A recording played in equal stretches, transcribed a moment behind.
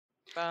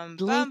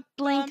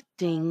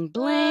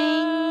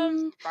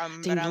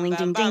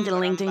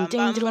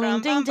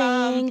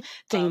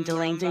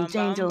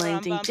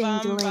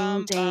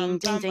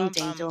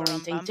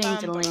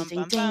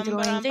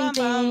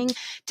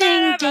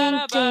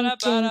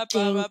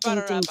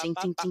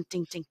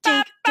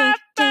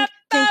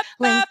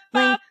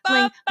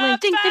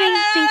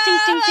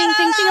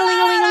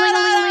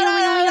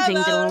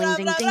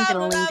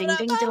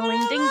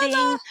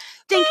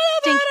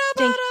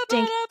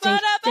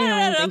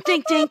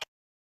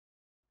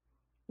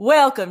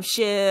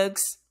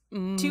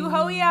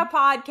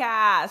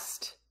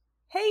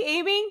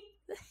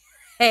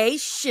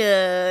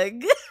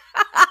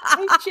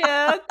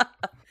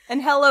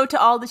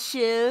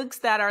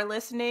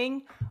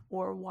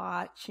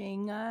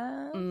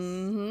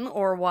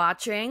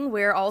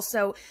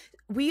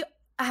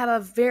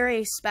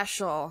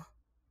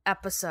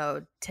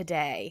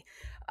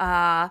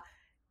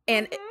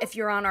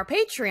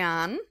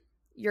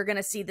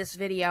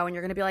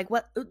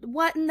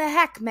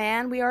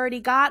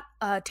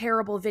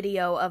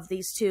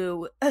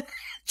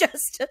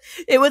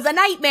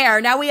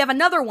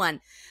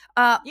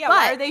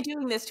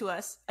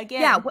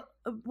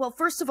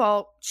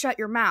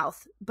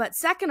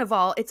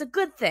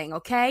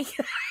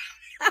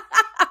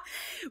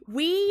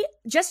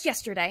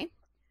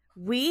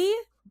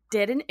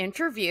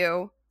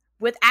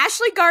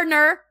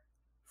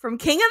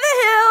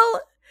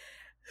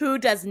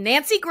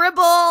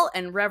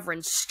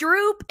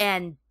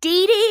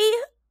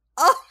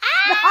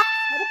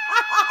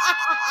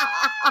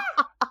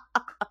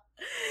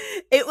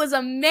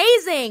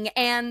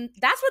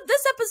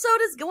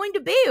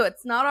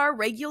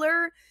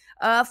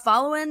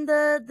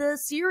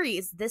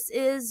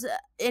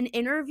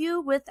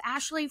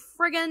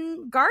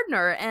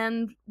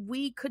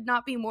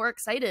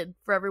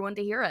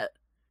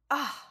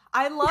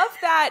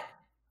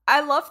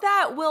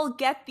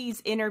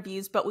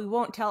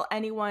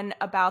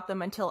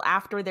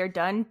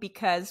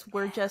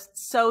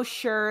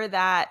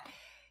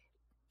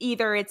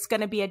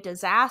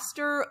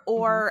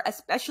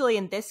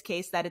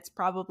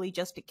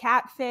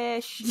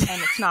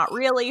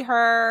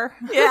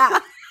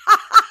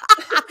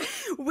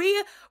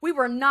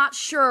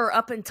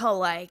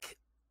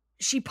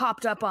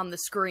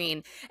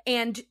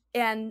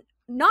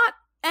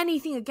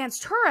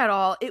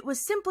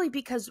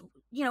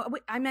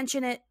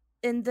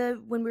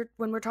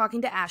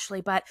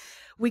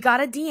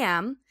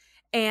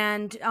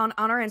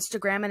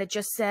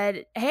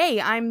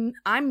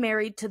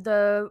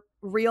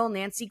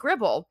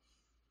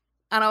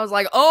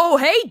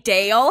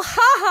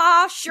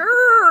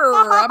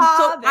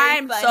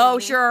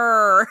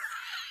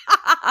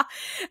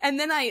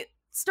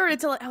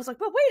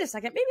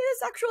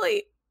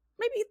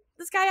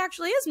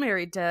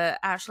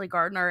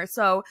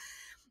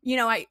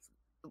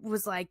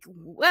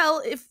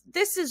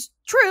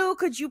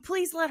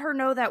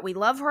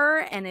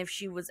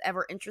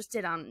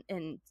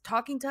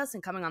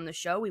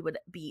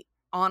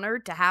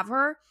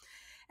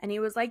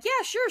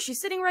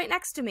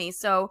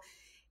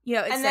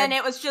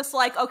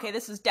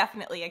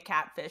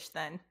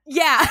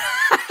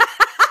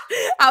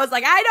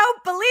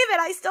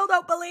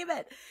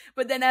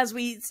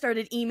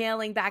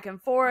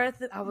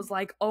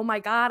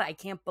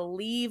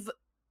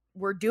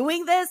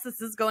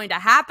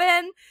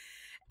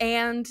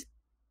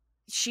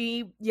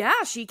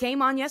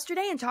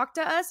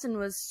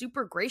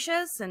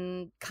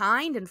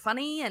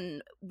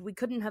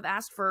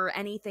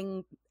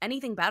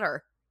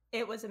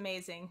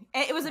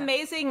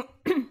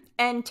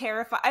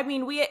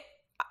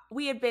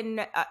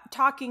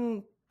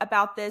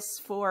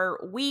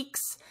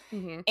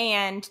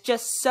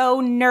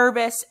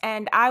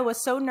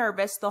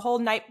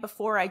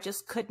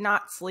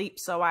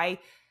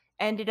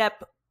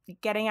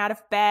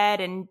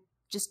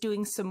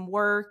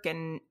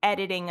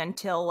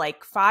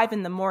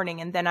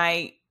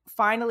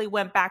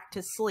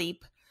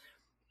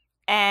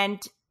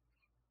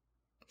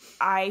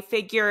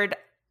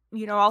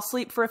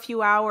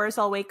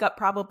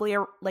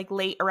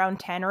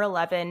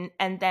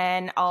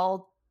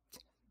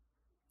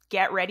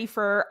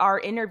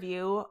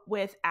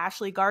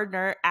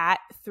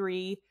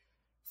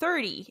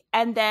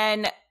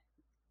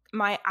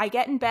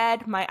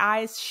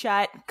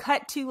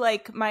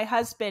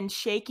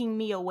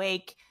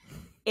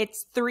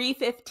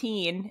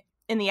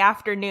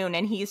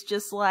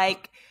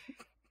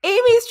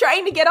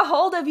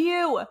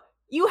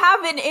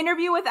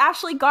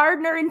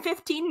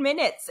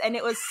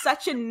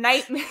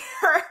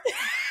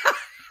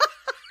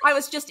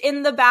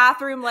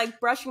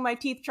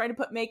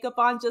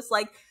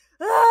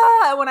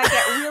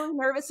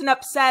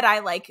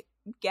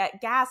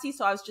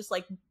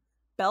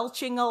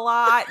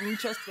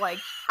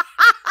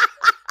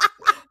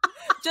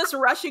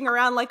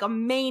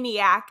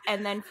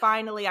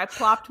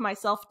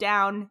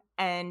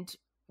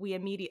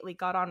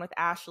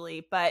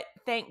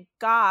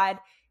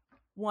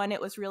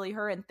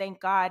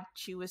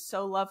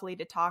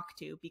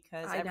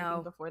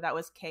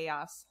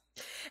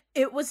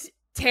It was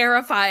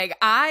terrifying.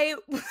 I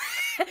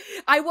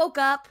woke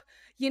up,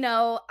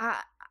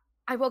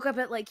 I woke up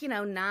at like,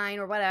 9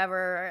 or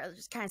whatever. I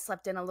just kind of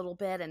slept in a little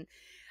bit, and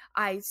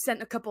I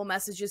sent a couple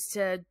messages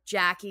to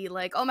Jackie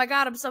like, oh my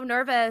God, I'm so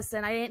nervous.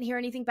 And I didn't hear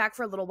anything back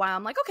for a little while.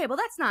 I'm like, okay, well,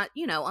 that's not,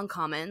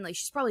 uncommon. Like,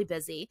 she's probably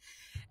busy.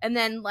 And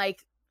then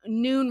like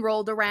noon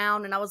rolled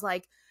around, and I was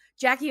like,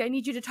 Jackie, I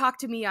need you to talk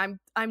to me. I'm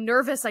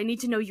nervous. I need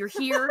to know you're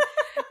here.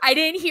 I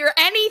didn't hear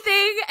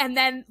anything. And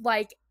then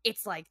like,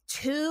 it's like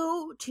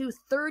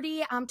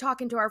 2:30. I'm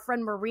talking to our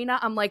friend Marina.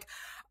 I'm like,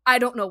 I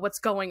don't know what's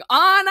going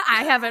on.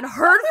 I haven't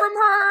heard from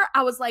her.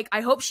 I was like, I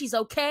hope she's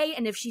okay.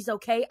 And if she's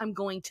okay, I'm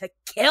going to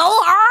kill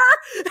her.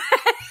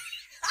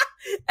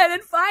 And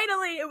then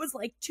finally it was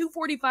like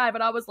 2:45,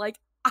 and I was like,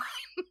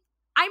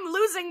 I'm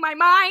losing my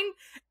mind.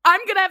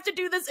 I'm going to have to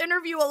do this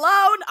interview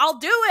alone. I'll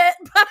do it,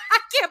 but I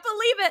can't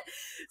believe it.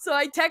 So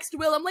I text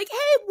Will. I'm like,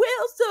 hey,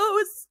 Will, so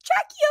is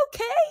Jackie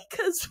okay?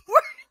 Because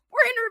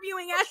we're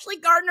interviewing Ashley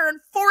Gardner in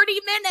 40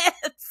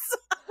 minutes.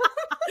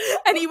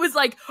 And he was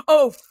like,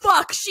 oh,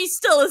 fuck, she's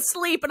still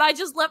asleep, and I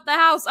just left the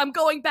house. I'm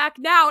going back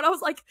now. And I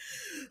was like,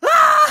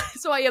 ah!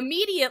 So I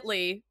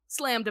immediately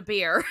slammed a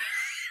beer.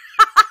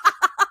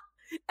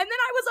 And then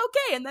I was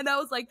okay. And then I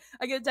was like,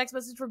 I get a text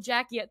message from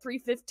Jackie at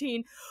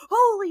 3:15.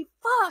 Holy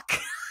fuck.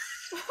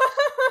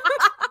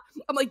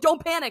 I'm like,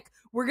 don't panic.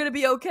 We're going to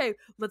be okay.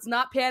 Let's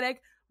not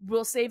panic.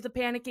 We'll save the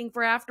panicking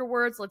for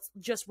afterwards.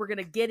 We're going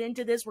to get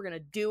into this. We're going to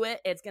do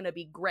it. It's going to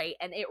be great.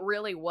 And it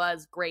really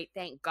was great.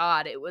 Thank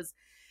God. It was,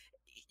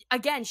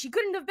 again, she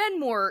couldn't have been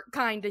more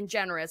kind and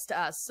generous to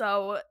us.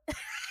 So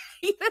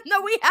even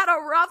though we had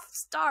a rough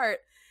start,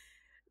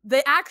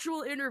 the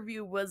actual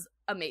interview was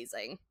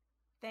amazing.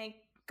 Thank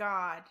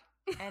God.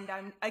 And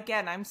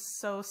I'm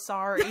so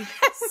sorry.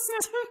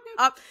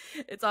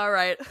 It's all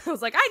right. I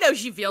was like, I know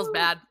she feels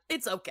bad.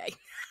 It's okay.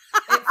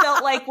 It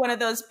felt like one of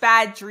those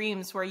bad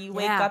dreams where you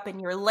wake up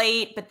and you're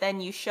late, but then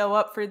you show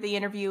up for the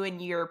interview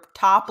and you're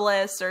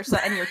topless or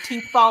and your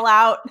teeth fall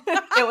out.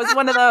 It was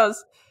one of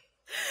those.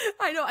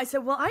 I know. I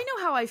said, well, I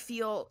know how I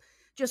feel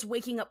just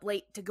waking up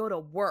late to go to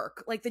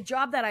work. Like the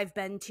job that I've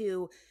been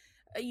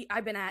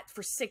at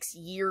for 6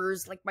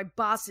 years. Like my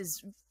boss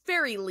is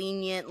very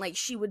lenient. Like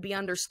she would be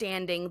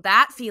understanding.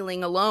 That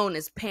feeling alone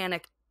is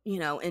panic,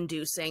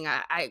 inducing.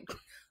 I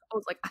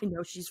was like, I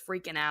know she's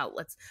freaking out.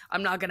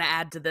 I'm not going to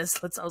add to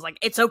this. I was like,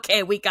 it's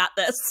okay. We got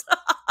this.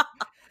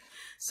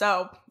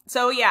 So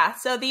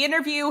the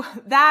interview,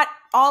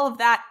 all of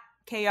that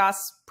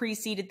chaos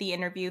preceded the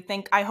interview.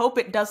 I hope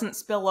it doesn't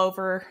spill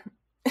over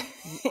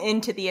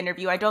into the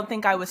interview. I don't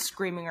think I was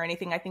screaming or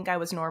anything. I think I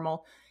was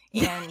normal.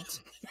 And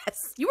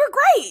yes, you were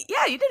great.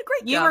 Yeah, you did a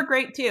great job. You were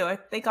great too.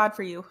 Thank God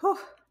for you. Whew.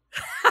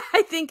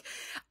 I think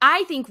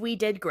we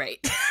did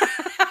great.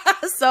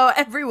 So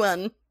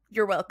everyone,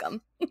 you're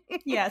welcome.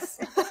 Yes.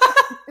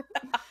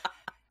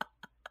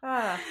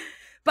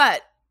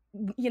 But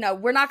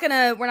we're not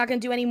gonna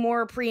do any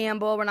more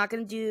preamble. We're not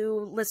gonna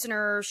do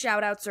listener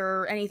shout outs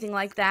or anything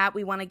like that.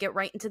 We want to get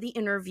right into the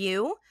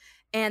interview,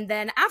 and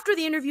then after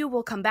the interview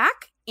we'll come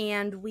back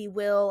and we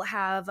will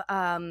have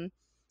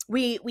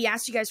we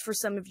asked you guys for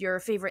some of your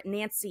favorite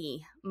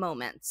Nancy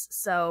moments,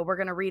 so we're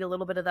gonna read a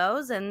little bit of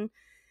those, and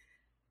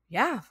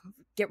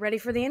get ready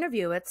for the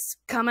interview. It's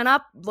coming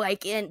up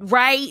like here it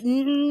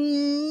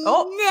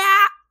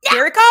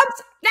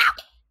comes now.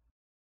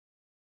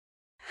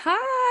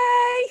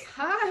 Hi.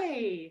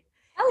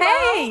 Hello.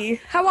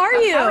 Hey, how are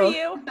you? How are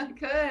you?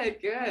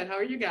 Good. How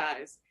are you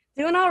guys?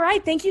 Doing all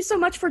right. Thank you so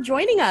much for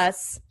joining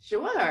us.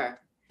 Sure.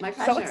 My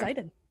pleasure. So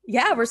excited.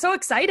 Yeah, we're so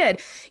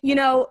excited.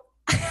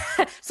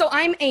 So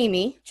I'm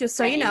Amy, just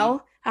so you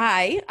know.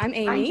 Hi, I'm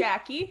Amy. I'm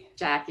Jackie.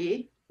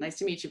 Jackie. Nice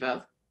to meet you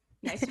both.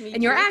 Nice to meet you.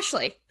 And you're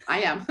Ashley.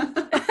 I am.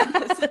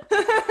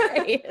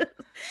 Great.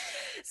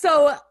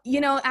 So,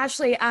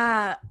 Ashley,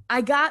 I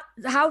got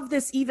how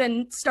this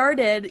even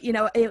started.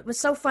 It was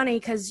so funny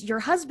because your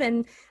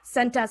husband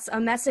sent us a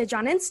message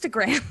on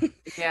Instagram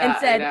and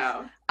said,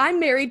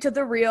 I'm married to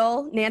the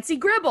real Nancy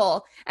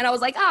Gribble. And I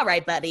was like, all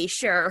right, buddy,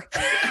 sure.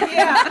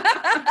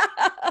 Yeah.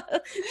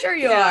 Sure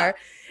you are.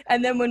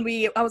 And then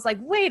I was like,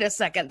 wait a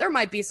second, there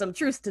might be some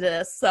truth to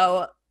this.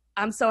 So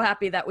I'm so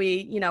happy that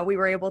we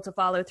were able to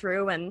follow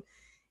through and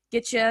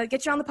get you on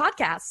the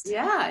podcast.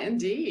 Yeah,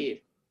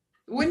 indeed.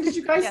 When did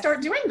you guys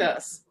start doing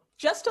this?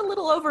 Just a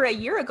little over a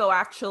year ago,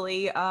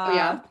 actually.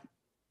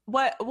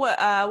 What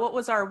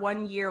was our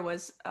 1 year?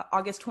 Was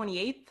August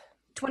 28th?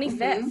 25th.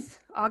 Mm-hmm.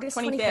 August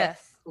 25th.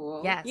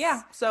 Cool. Yes.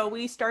 Yeah. So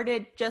we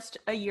started just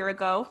a year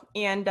ago,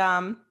 and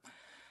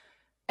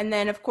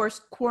then of course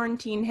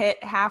quarantine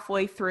hit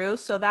halfway through.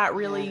 So that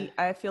really,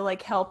 I feel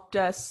like, helped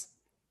us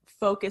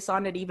focus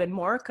on it even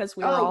more because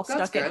we were all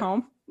stuck at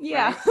home.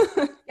 Yeah.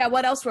 Right. Yeah.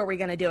 What else were we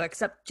going to do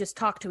except just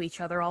talk to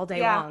each other all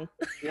day long?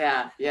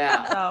 Yeah.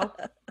 So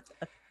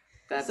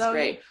that's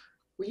great.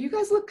 Well, you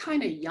guys look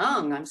kind of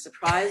young. I'm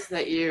surprised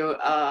that you,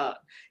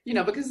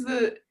 because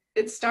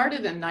it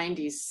started in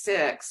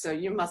 '96. So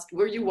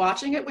were you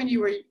watching it when you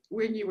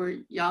were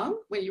young,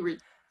 when you were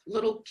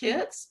little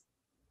kids?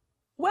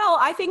 Well,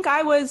 I think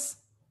I was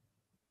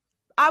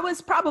I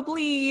was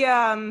probably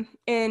in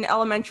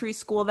elementary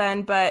school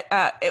then, but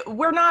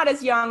we're not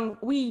as young.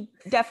 We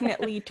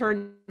definitely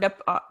turned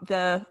up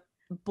the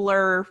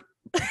blur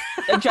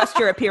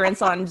gesture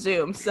appearance on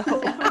Zoom. So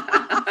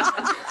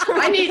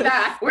I need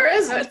that. Where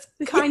is it?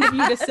 It's kind of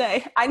you to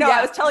say. I know. Yeah.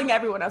 I was telling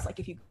everyone. I was like,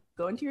 if you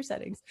go into your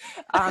settings.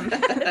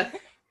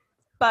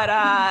 But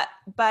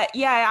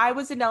yeah, I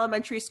was in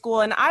elementary school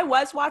and I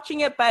was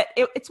watching it, but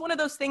it's one of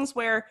those things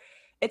where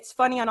it's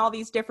funny on all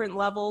these different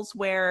levels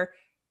where,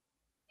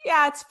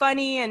 yeah, it's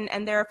funny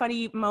and there are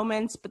funny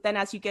moments, but then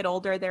as you get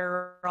older, there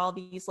are all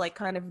these like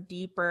kind of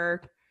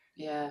deeper,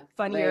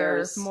 funnier,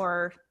 layers.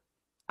 More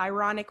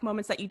ironic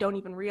moments that you don't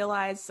even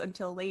realize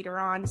until later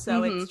on.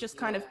 So it's just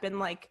kind of been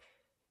like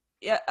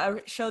a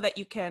show that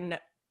you can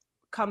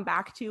come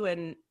back to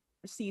and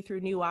see through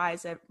new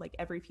eyes like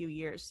every few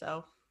years.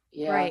 So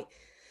right.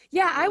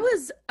 Yeah, I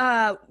was,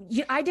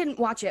 I didn't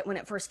watch it when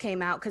it first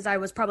came out because I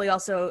was probably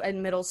also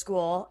in middle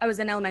school. I was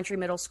in elementary,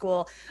 middle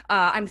school.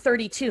 I'm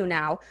 32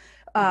 now,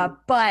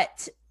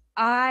 but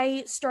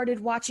I started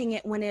watching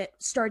it when it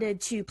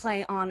started to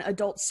play on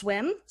Adult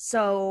Swim.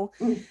 So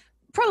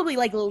probably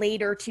like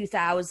later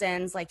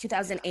 2000s, like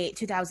 2008,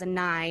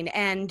 2009.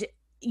 And,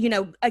 you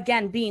know,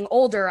 again, being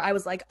older, I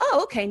was like,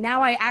 oh, okay,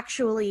 now I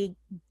actually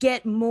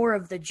get more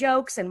of the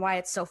jokes and why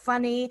it's so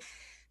funny.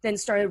 Then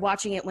started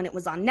watching it when it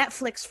was on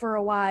Netflix for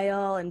a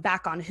while and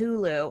back on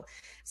Hulu.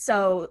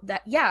 So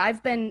that, yeah,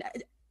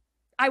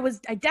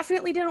 I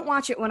definitely didn't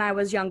watch it when I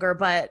was younger,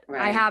 but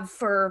I have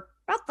for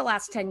about the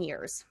last 10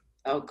 years.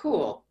 Oh,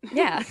 cool.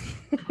 Yeah.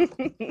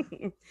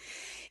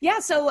 Yeah.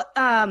 So,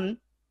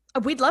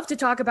 we'd love to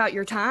talk about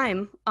your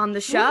time on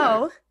the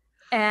show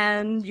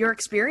and your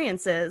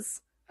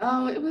experiences.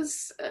 Oh, it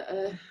was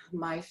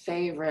my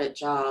favorite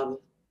job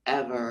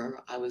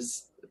ever. I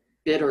was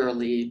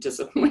bitterly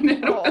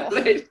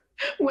disappointed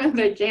when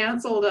they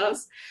canceled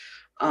us.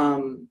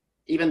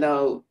 Even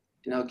though,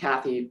 you know,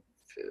 KotH,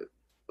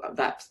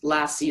 that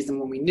last season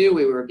when we knew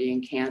we were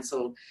being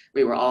canceled,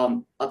 we were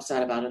all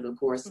upset about it, of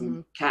course.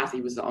 And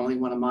KotH was the only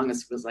one among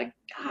us who was like,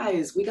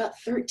 guys, we got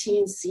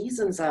 13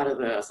 seasons out of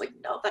this. Like,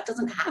 no, that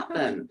doesn't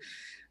happen.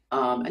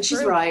 And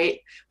she's right,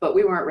 but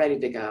we weren't ready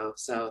to go.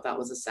 So that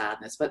was a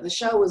sadness. But the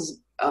show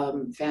was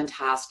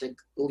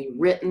fantastically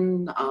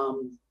written.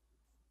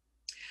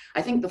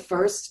 I think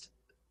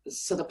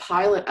the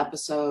pilot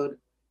episode,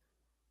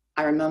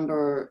 I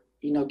remember,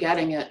 you know,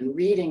 getting it and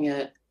reading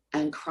it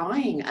and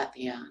crying at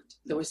the end.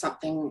 There was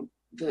something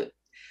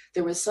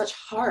there was such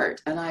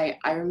heart. And I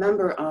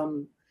remember,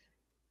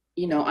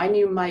 you know, I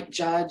knew who Mike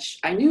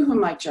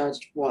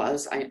Judge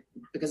was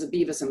because of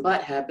Beavis and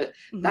Butthead, but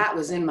that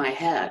was in my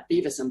head,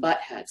 Beavis and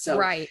Butthead.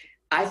 So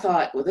I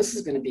thought, well, this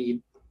is going to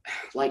be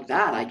like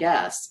that, I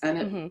guess. And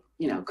it,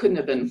 you know, couldn't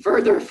have been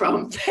further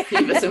from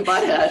Beavis and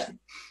Butthead.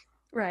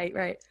 Right.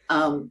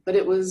 But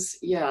it was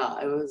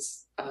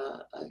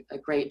a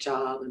great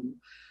job. And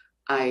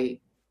I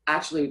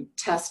actually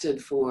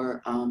tested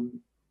for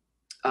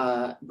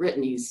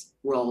Brittany's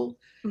role,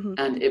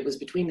 and it was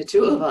between the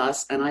two of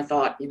us. And I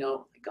thought, you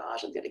know,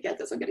 gosh, I'm going to get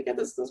this.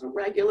 This is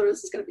regular.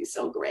 This is going to be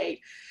so great.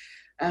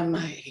 And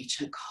my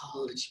agent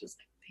called and she was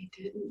like,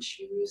 they didn't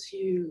choose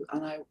you.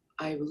 And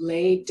I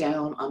laid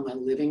down on my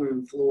living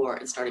room floor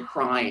and started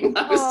crying.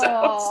 I was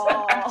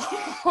so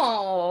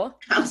upset.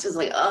 I was just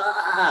like,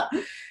 ah.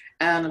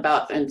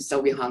 And so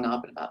we hung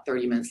up, and about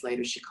 30 minutes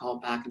later, she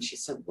called back and she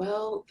said,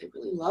 well, they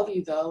really love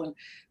you though. And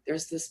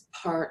there's this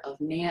part of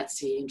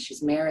Nancy, and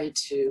she's married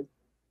to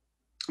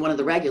one of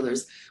the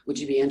regulars. Would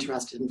you be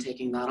interested in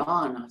taking that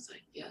on? I was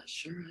like, yeah,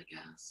 sure, I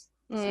guess.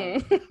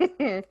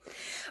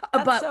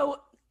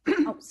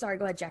 Oh, sorry,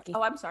 go ahead, Jackie.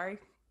 Oh, I'm sorry.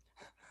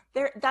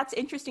 That's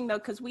interesting though,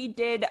 because we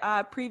did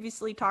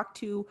previously talk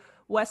to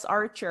Wes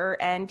Archer,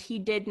 and he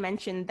did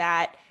mention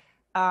that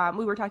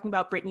we were talking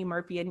about Brittany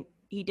Murphy, and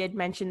he did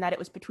mention that it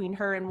was between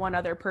her and one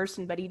other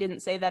person, but he didn't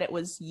say that it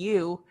was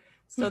you.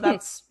 So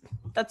that's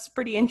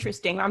pretty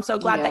interesting. I'm so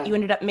glad that you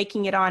ended up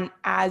making it on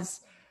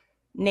as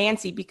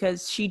Nancy,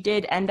 because she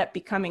did end up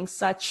becoming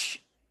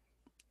such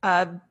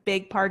a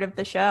big part of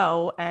the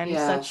show and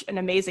such an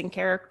amazing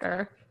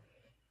character.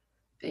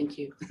 Thank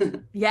you.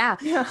 Yeah.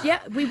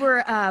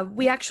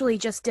 We actually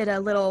just did a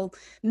little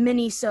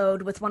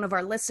mini-sode with one of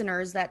our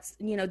listeners that's,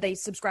 you know, they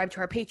subscribe to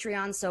our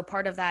Patreon. So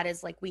part of that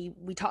is like, we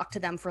talk to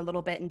them for a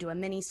little bit and do a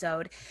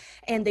mini-sode,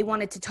 and they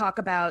wanted to talk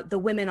about the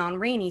women on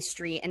Rainey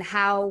Street and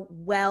how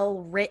well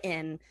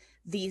written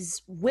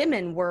these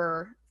women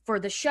were for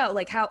the show,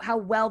 like how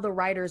well the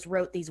writers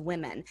wrote these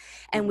women.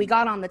 And we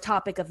got on the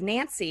topic of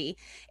Nancy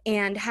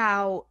and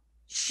how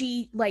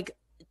she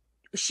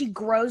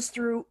grows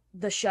through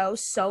the show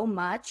so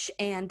much,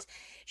 and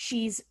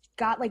she's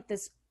got like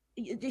this,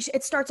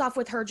 it starts off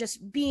with her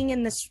just being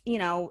in this, you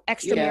know,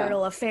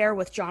 extramarital affair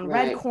with John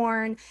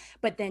Redcorn,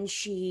 but then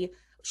she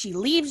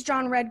leaves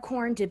John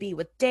Redcorn to be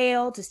with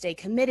Dale, to stay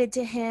committed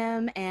to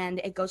him, and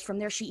it goes from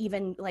there. She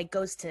even like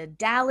goes to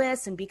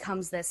Dallas and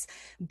becomes this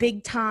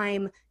big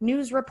time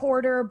news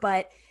reporter,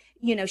 but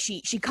you know,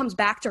 she comes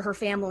back to her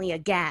family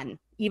again,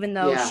 even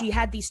though she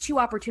had these 2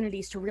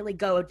 opportunities to really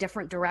go a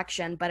different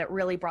direction, but it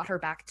really brought her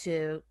back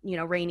to, you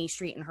know, Rainy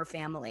Street and her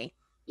family.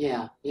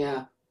 Yeah,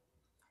 yeah.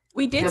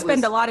 We did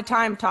spend a lot of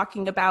time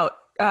talking about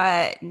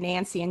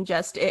Nancy, and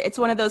just it's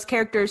one of those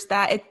characters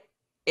that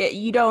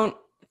you don't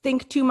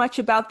think too much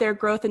about their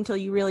growth until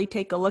you really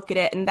take a look at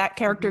it. And that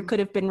character could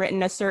have been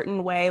written a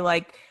certain way,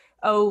 like,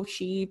 oh,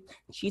 she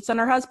cheats on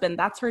her husband,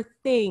 that's her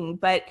thing.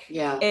 But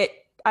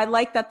I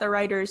like that the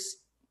writers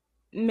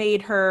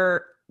made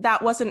her,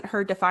 that wasn't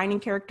her defining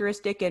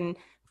characteristic, and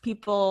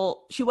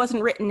she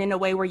wasn't written in a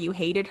way where you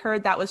hated her.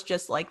 That was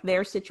just like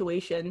their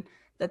situation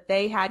that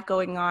they had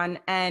going on.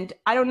 And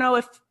I don't know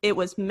if it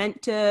was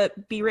meant to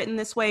be written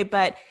this way,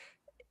 but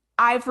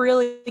I've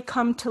really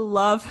come to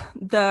love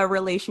the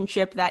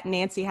relationship that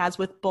Nancy has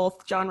with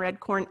both John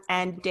Redcorn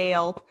and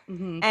Dale.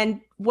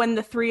 And when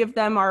the 3 of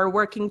them are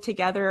working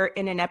together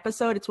in an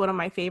episode, it's one of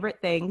my favorite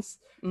things.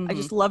 I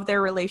just love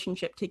their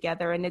relationship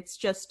together. And it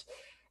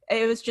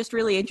was just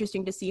really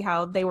interesting to see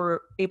how they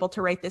were able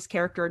to write this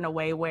character in a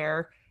way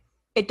where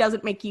it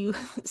doesn't make you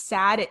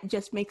sad, it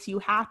just makes you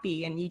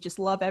happy, and you just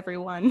love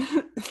everyone.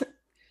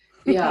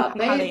 Yeah,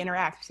 how they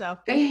interact. So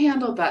they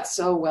handled that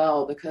so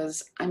well,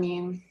 because I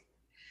mean,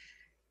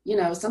 you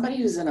know, somebody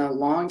who's in a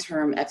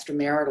long-term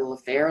extramarital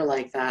affair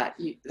like that,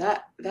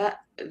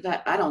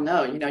 that I don't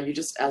know, you know, you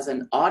just, as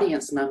an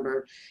audience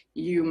member,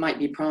 you might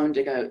be prone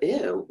to go,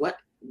 ew, what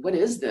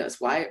is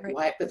this? Why?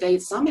 But they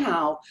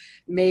somehow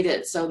made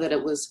it so that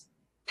it was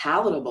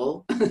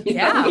palatable.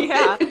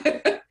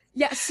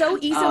 Yeah, so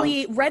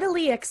easily,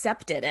 readily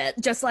accepted it.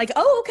 Just like,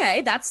 oh,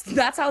 okay,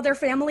 that's how their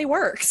family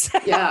works.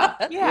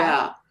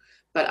 Yeah.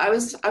 But I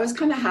was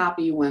kind of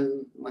happy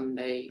when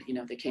they, you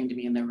know, they came to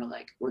me and they were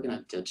like, we're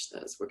gonna ditch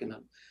this. We're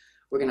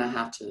gonna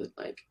have to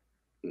like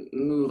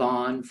move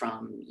on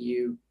from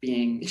you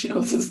being, you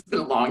know, this has been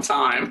a long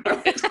time.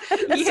 Right? So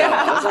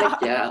I was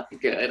like, yeah,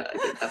 good. I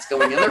think that's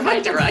going in the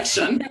right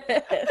direction.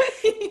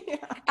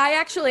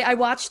 I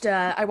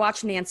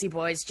watched Nancy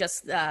Boys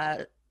just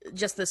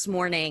this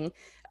morning.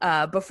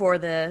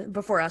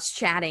 Before us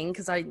chatting,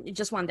 because I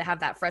just wanted to have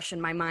that fresh in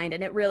my mind.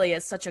 And it really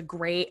is such a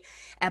great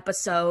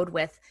episode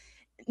with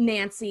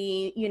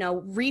Nancy, you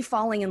know,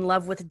 re-falling in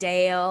love with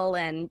Dale,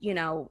 and, you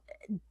know,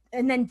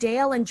 and then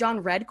Dale and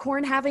John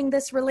Redcorn having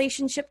this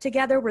relationship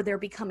together where they're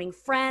becoming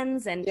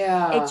friends, and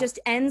it just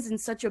ends in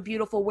such a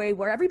beautiful way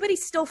where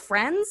everybody's still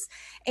friends,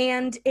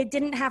 and it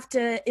didn't have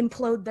to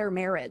implode their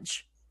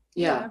marriage.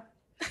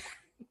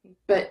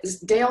 But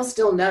Dale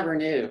still never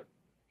knew.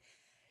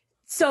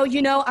 So,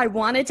 you know, I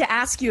wanted to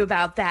ask you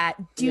about that.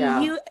 Do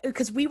you,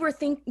 because we were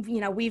you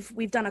know,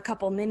 we've done a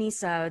couple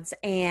minisodes,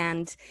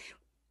 and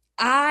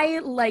I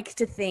like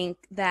to think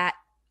that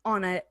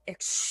on an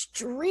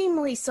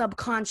extremely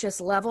subconscious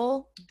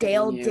level,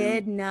 Dale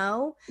did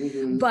know,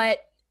 but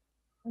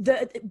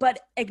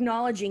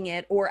acknowledging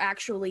it, or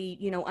actually,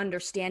 you know,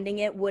 understanding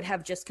it, would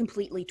have just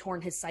completely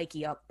torn his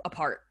psyche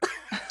apart.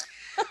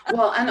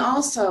 Well, and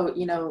also,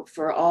 you know,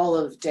 for all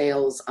of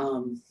Dale's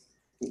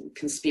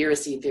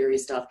conspiracy theory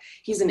stuff,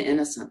 he's an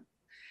innocent,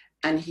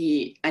 and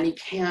he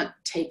can't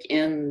take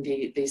in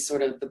the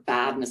sort of the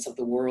badness of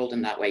the world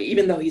in that way,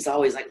 even though he's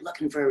always like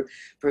looking for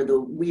the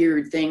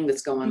weird thing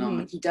that's going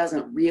on. He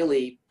doesn't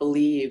really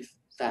believe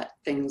that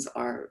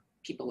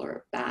people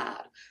are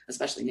bad,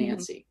 especially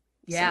Nancy.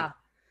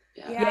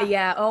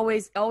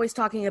 Always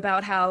talking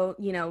about how,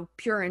 you know,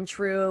 pure and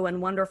true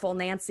and wonderful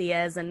Nancy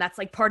is, and that's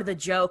like part of the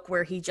joke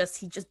where he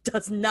just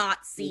does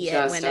not see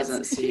it when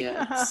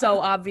it's so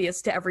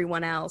obvious to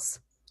everyone else.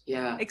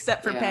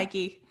 Except for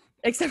Peggy.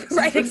 Except for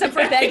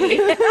Peggy.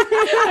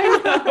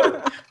 I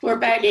know. Poor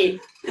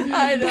Peggy.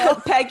 I know.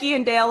 Peggy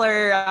and Dale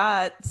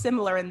are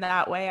similar in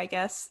that way, I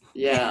guess.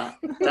 Yeah,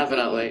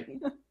 definitely.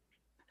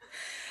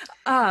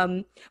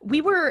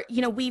 We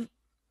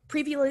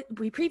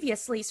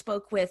previously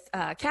spoke with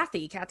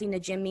Kathy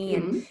Najimy,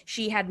 and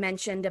she had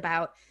mentioned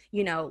about,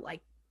 you know,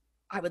 like,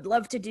 I would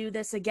love to do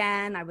this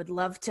again. I would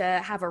love to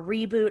have a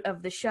reboot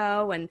of the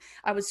show. And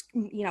I was,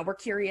 you know, we're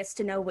curious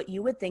to know what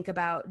you would think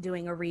about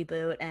doing a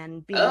reboot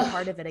and being a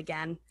part of it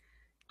again.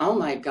 Oh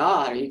my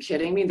God, are you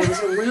kidding me? There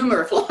was a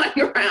rumor flying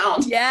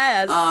around.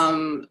 Yes.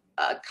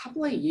 A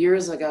couple of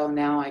years ago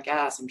now, I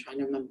guess. I'm trying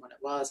to remember when it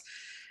was.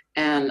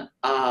 And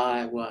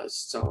I was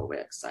so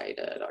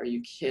excited. Are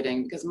you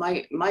kidding? Because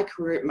my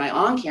career, my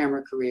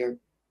on-camera career,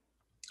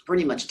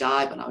 pretty much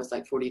died when I was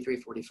like 43,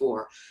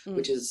 44,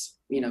 which is,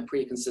 you know,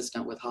 pretty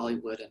consistent with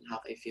Hollywood and how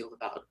they feel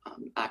about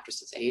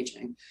actresses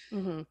aging.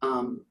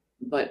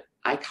 But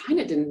I kind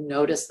of didn't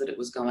notice that it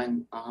was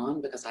going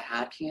on because I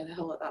had King of the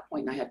Hill at that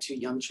point, and I had 2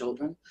 young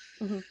children.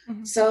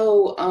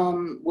 So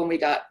when we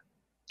got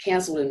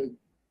canceled in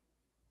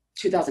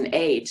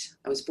 2008,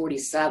 I was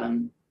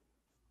 47.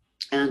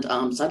 And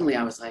suddenly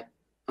I was like,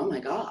 oh my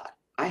God,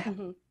 I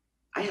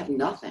have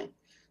nothing.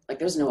 Like,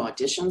 there's no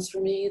auditions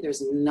for me.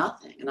 There's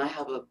nothing. And I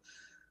have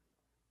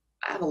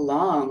a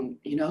long,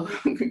 you know,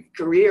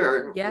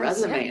 career,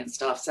 resume and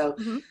stuff. So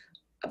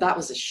that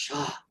was a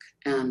shock.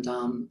 And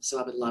so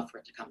I would love for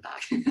it to come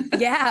back.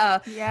 Yeah.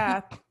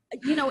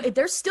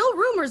 there's still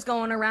rumors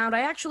going around.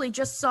 I actually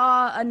just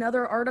saw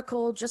another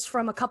article just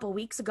from a couple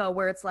weeks ago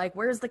where it's like,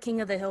 where's the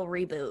King of the Hill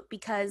reboot?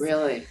 Because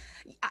really,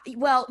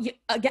 well,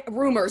 again,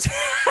 rumors.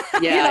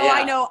 yeah,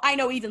 yeah. I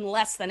know even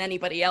less than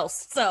anybody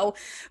else. So,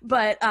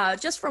 but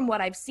just from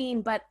what I've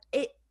seen, but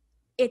it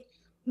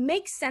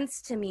makes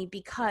sense to me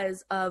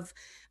because of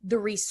the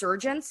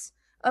resurgence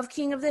of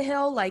King of the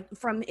Hill, like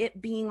from it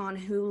being on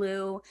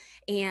Hulu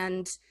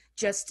and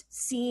just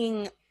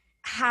seeing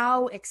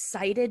how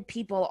excited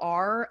people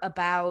are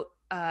about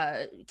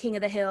King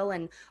of the Hill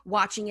and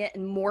watching it,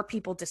 and more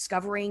people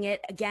discovering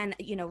it. Again,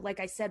 like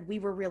I said, we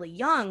were really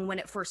young when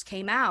it first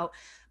came out,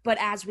 but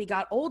as we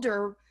got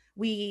older,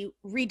 we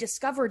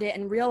rediscovered it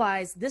and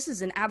realized this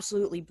is an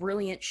absolutely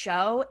brilliant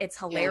show. It's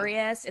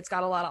hilarious. It's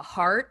got a lot of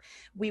heart.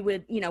 We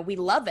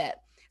love it.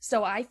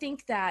 So I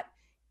think that,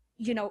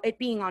 it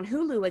being on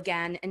Hulu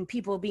again and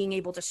people being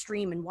able to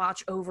stream and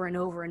watch over and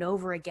over and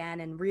over again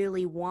and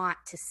really want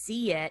to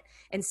see it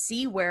and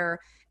see where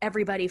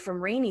everybody from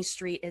Rainey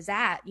Street is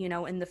at,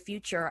 in the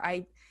future.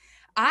 I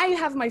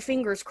have my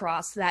fingers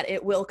crossed that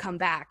it will come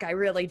back. I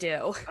really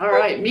do. All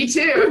right, me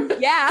too.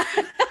 Yeah.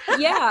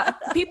 Yeah.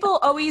 People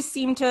always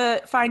seem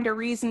to find a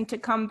reason to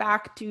come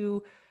back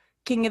to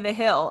King of the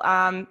Hill.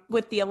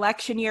 With the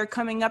election year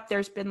coming up,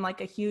 there's been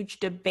like a huge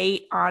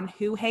debate on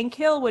who Hank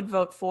Hill would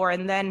vote for.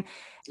 And then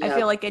I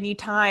feel like any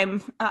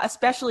time,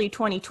 especially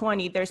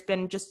 2020, there's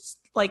been just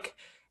like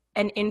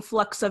an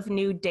influx of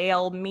new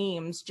Dale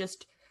memes,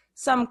 just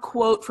some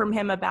quote from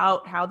him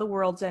about how the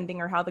world's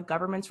ending or how the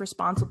government's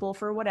responsible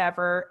for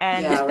whatever.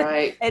 And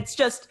it's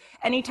just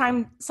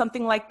anytime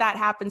something like that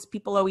happens,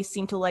 people always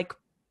seem to like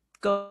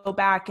go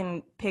back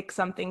and pick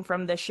something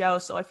from the show.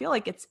 So I feel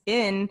like it's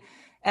in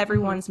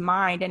everyone's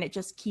mind and it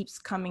just keeps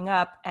coming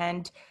up.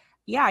 And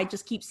yeah, I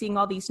just keep seeing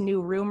all these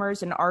new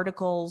rumors and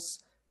articles,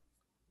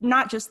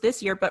 not just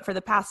this year, but for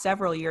the past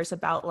several years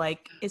about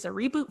like, is a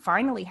reboot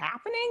finally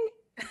happening?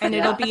 And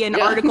it'll be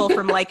an article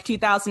from like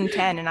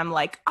 2010. And I'm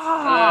like,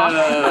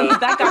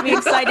 that got me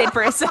excited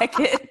for a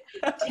second.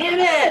 Damn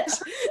it.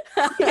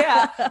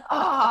 Yeah.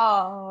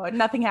 Oh,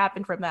 nothing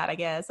happened from that, I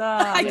guess.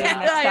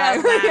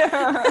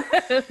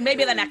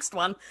 Maybe the next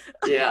one.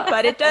 Yeah.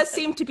 But it does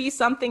seem to be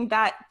something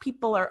that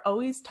people are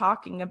always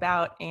talking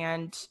about.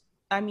 And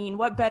I mean,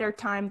 what better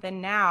time than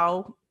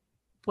now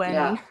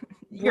when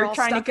you're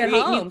trying to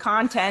create new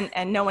content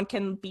and no one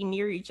can be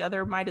near each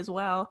other? Might as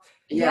well.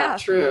 Yeah.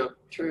 True.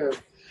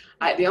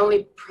 The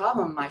only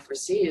problem I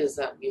foresee is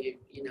that we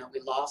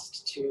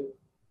lost two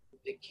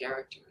big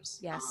characters.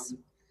 Yes.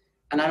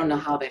 And I don't know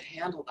how they'd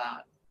handle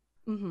that.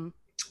 Mm-hmm.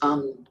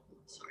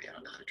 Sorry, I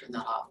don't know how to turn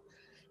that off.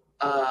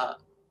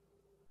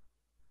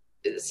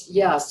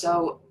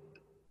 So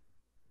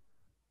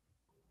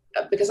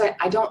because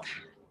I don't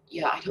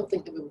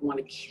think that we would want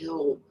to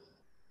kill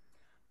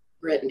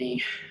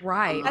Brittany.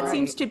 Right. That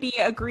seems to be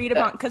agreed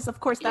upon, because of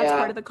course that's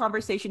part of the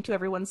conversation too.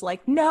 Everyone's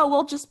like, no,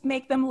 we'll just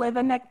make them live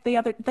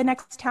the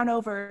next town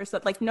over. So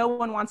like no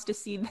one wants to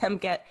see them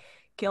get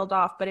killed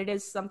off, but it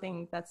is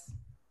something that's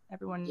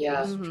everyone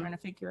is trying to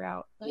figure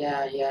out.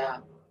 Yeah.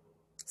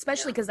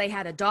 Especially because they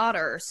had a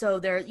daughter. So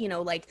they're,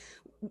 like,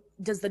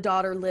 does the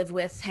daughter live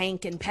with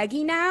Hank and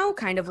Peggy now?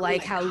 Kind of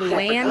like how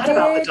Luann did.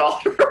 About the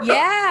daughter.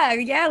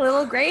 Yeah,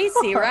 little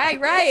Gracie. Right.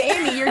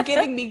 Amy, you're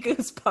giving me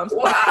goosebumps.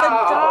 Wow. The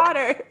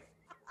daughter.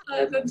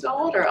 The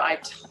daughter, I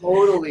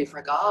totally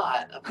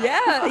forgot about.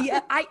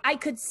 Yeah. I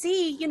could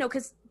see,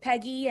 because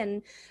Peggy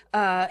and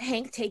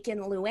Hank take in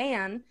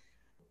Luann,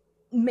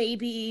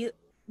 maybe,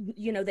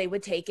 they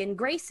would take in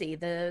Gracie,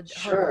 their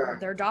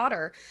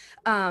daughter.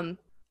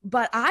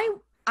 But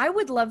I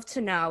would love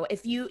to know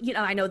if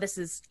I know this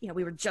is,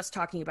 we were just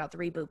talking about the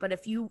reboot, but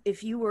if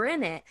you were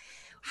in it,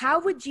 how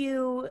would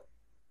you,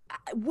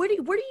 where do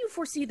you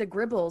foresee the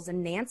Gribbles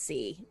and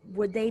Nancy?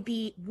 Would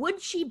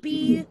she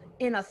be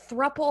in a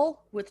thruple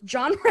with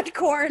John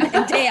Redcorn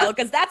and Dale?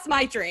 Because that's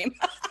my dream.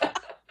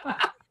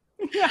 I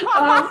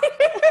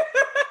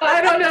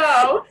don't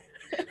know.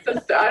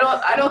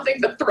 I don't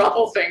think the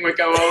thruple thing would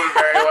go over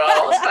very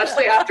well,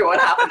 especially after what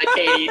happened to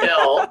Katie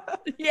Hill.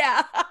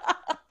 Yeah.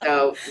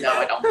 No,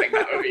 I don't think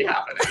that would be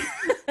happening.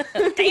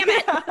 Damn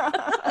it.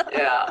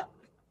 Yeah.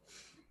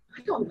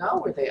 I don't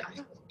know where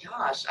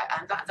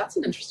that's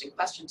an interesting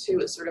question too.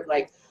 It's sort of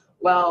like,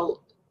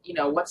 well,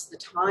 what's the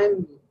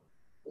time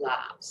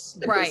lapse?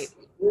 Because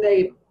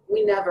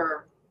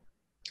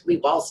we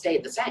all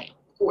stayed the same,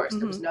 of course.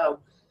 There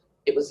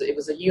was it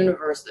was a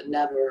universe that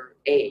never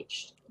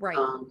aged. Right.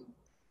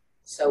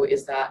 So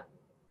is that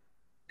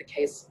the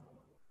case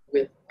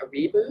with a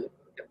reboot?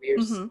 That we're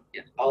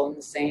all in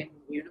the same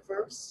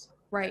universe,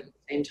 right?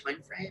 Same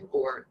time frame,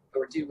 or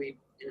do we,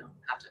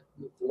 have to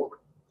move forward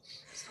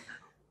somehow?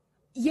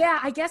 Yeah,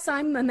 I guess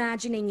I'm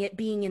imagining it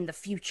being in the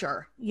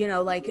future.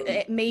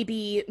 Like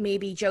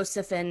maybe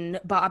Joseph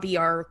and Bobby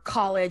are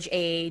college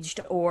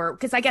aged, or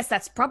because I guess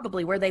that's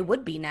probably where they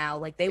would be now.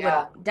 Like they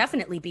would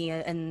definitely be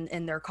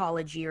in their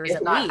college years if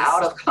at not least.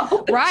 out of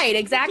college. Right,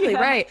 exactly,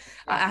 right.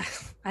 I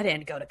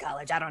didn't go to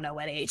college. I don't know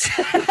what age.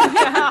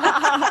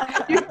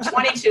 You're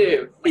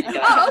 22.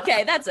 Oh,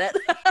 okay, that's it.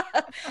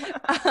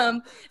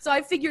 So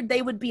I figured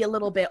they would be a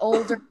little bit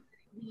older.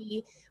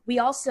 We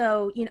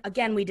also,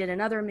 again, we did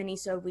another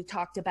mini-sode. We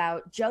talked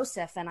about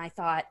Joseph, and I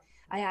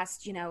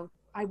asked,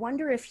 I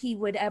wonder if he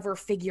would ever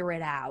figure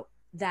it out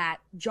that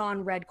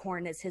John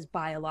Redcorn is his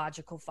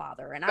biological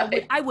father. And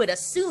I would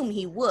assume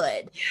he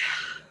would.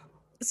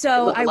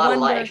 So I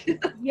wonder, so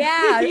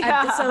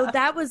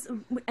that was,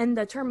 in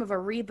the term of a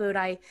reboot,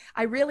 I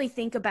really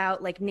think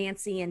about like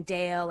Nancy and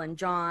Dale and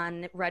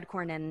John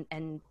Redcorn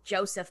and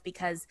Joseph,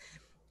 because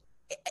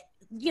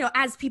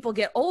as people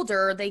get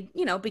older, they,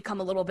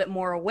 become a little bit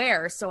more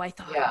aware. So I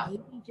thought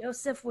maybe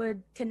Joseph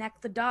would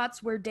connect the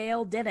dots where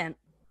Dale didn't.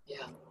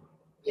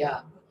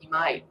 Yeah, he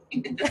might.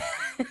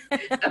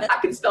 I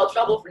can spell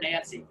trouble for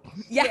Nancy.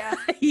 Yeah.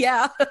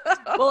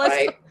 Well,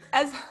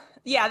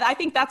 I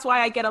think that's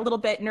why I get a little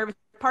bit nervous.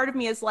 Part of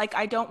me is like,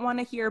 I don't want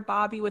to hear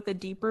Bobby with a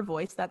deeper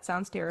voice. That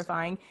sounds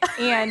terrifying.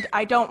 And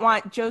I don't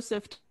want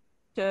Joseph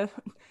to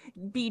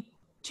be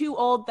too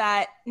old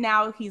that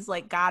now he's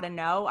like gotta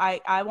know.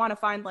 I want to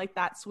find like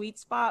that sweet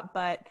spot,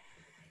 but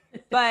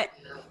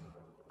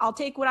I'll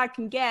take what I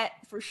can get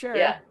for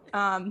sure.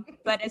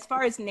 But as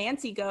far as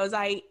Nancy goes,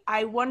 I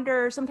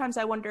sometimes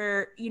I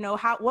wonder,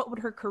 what would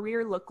her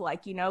career look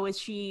like? Is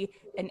she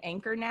an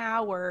anchor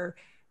now, or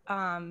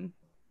I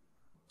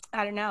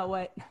don't know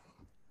what.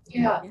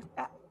 I'd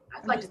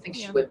like to think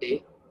she would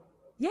be.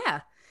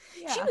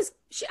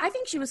 I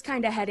think she was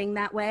kind of heading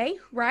that way,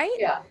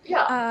 right?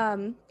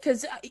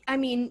 Because I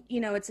mean,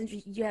 it's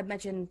you had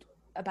mentioned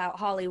about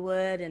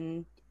Hollywood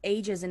and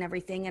ages and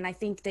everything, and I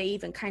think they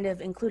even kind of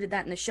included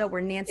that in the show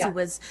where Nancy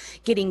was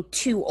getting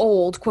too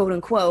old, quote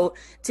unquote,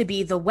 to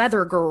be the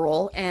weather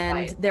girl,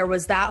 and there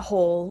was that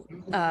whole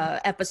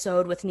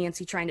episode with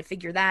Nancy trying to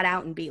figure that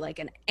out and be like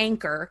an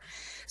anchor.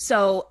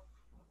 So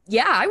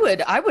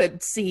I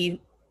would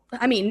see.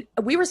 I mean,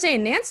 we were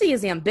saying Nancy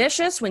is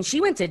ambitious. When she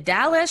went to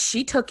Dallas,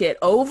 she took it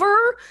over.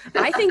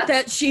 I think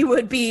that she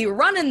would be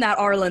running that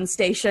Arlen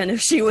station if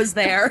she was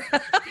there.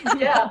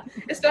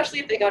 Especially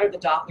if they got her the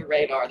Doppler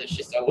radar that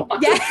she so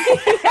wanted.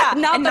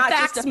 Not the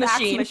fax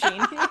machine.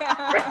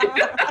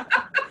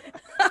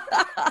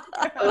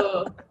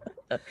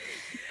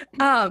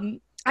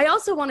 I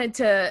also wanted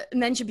to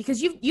mention, because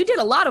you did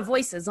a lot of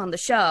voices on the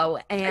show,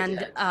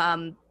 and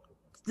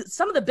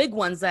some of the big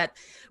ones that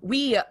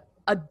we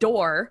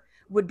adore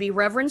would be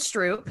Reverend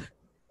Stroup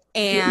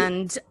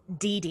and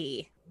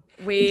Didi.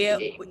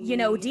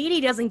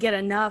 Didi doesn't get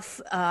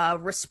enough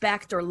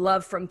respect or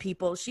love from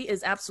people. She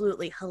is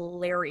absolutely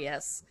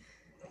hilarious.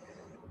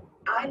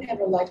 I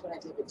never liked what I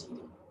did with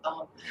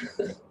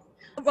Didi.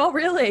 Well,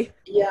 really?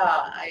 Yeah,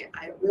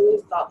 I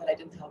really thought that I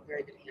didn't have a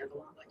very good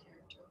handle on my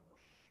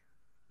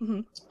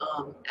character.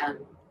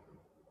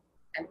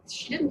 And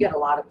she didn't get a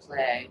lot of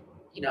play.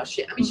 She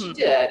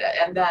did,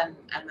 and then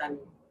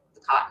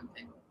the cotton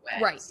thing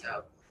went. Right.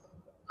 So.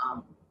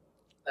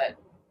 But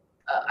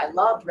I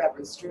loved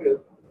Reverend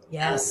Stroup.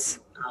 Yes.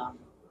 And,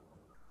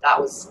 that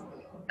was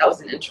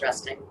an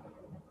interesting.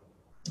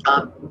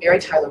 Mary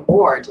Tyler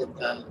Moore did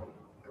the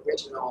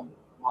original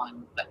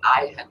one, but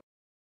I had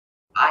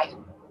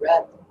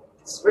read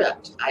the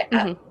script. I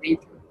had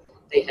read through.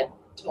 They had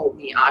told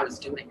me I was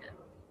doing it.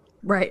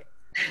 Right.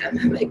 And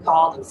then they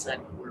called and said,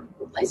 "We're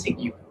replacing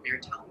you with Mary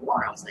Tyler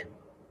Moore." I was like,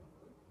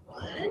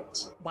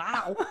 "What?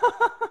 Wow.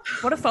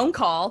 What a phone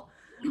call."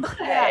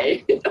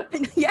 Hey.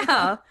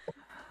 Yeah.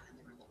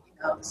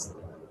 The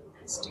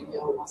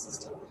studio wants us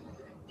to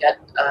get,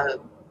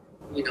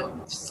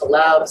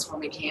 celebs when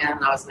we can.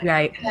 And I was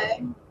like,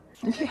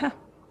 okay.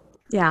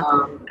 Yeah.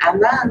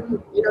 And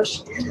then,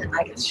 she did it.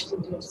 I guess she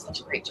didn't do such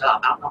a great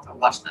job. I don't know if I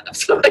watched that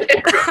episode. I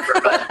can't remember,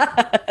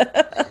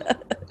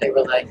 but they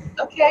were like,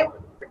 okay,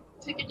 we're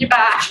taking you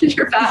back.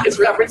 You're back as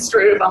Reverend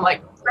Stroup. I'm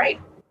like,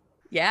 great.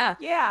 Yeah.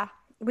 Yeah.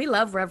 We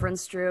love Reverend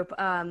Stroup.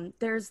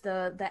 There's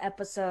the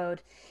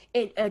episode.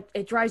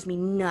 It drives me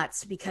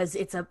nuts because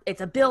it's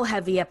a Bill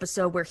heavy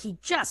episode where he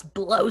just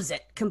blows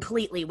it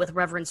completely with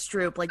Reverend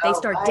Stroup. Like they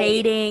start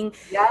dating,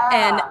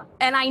 and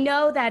I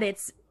know that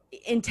it's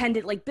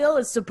intended, like Bill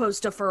is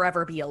supposed to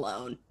forever be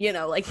alone.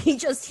 Like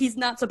he's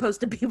not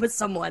supposed to be with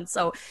someone.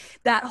 So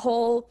that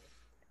whole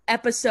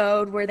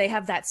episode where they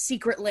have that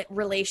secret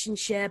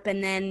relationship,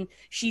 and then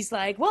she's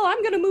like, well,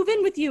 I'm gonna move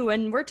in with you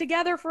and we're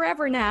together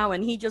forever now,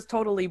 and he just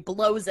totally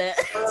blows it.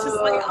 It's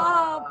just like,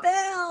 oh,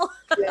 Bill.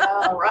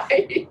 Yeah,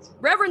 right.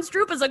 Reverend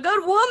Stroup is a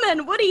good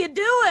woman. What are you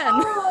doing?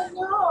 Oh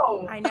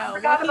no, I know.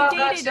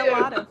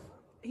 Well,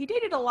 he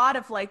dated a lot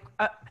of like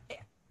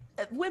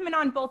women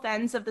on both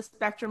ends of the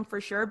spectrum for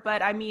sure,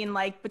 but I mean,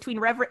 like between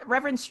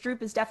Reverend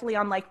Stroup is definitely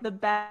on like the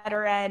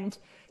better end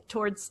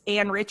towards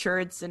Ann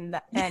Richards, and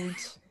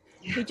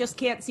he just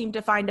can't seem to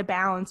find a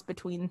balance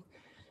between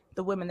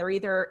the women. They're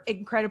either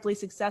incredibly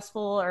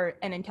successful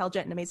and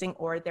intelligent and amazing,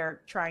 or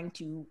they're trying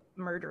to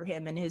murder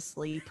him in his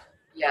sleep.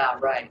 Yeah,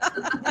 right.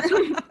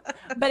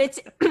 But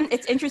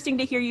it's interesting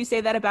to hear you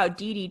say that about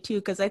Didi too,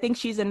 because I think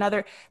she's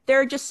another.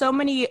 There are just so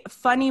many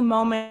funny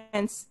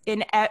moments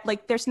in,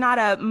 like, there's not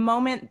a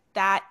moment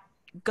that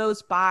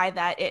goes by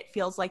that it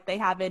feels like they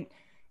haven't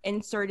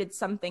inserted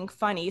something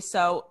funny.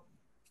 So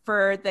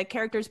for the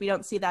characters we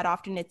don't see that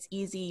often, it's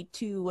easy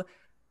to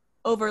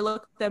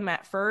overlook them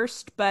at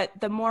first, but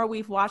the more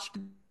we've watched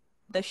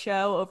the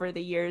show over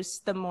the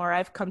years, the more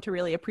I've come to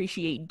really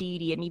appreciate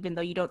Didi. And even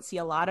though you don't see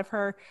a lot of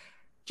her,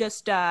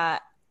 just I've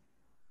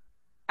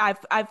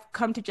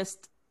come to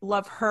just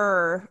love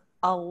her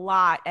a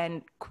lot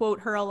and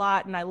quote her a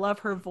lot, and I love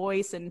her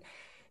voice, and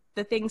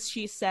the things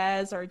she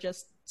says are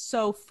just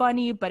so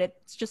funny, but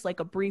it's just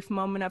like a brief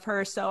moment of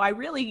her. So I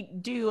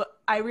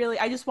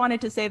just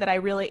wanted to say that I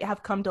really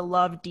have come to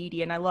love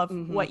Didi, and I love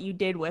what you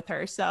did with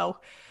her. So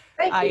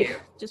Thank you.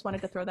 Just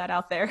wanted to throw that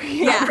out there.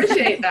 I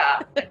appreciate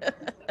that.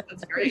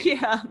 That's great.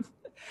 Yeah.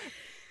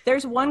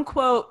 There's one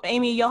quote,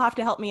 Amy, you'll have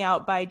to help me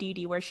out, by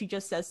Didi, where she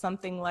just says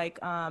something like,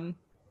 what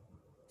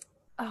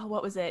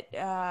was it?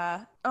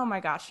 Oh my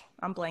gosh,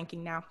 I'm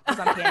blanking now because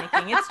I'm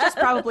panicking. It's just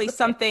probably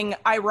something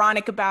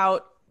ironic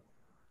about,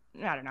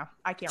 I don't know.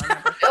 I can't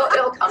remember.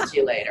 It'll come to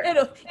you later.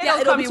 It'll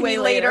come to me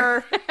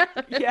later.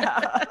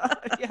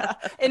 Yeah.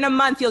 In a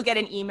month, you'll get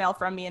an email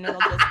from me, and it'll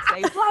just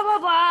say blah blah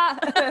blah.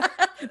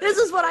 This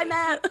is what I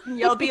meant.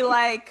 You'll be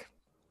like,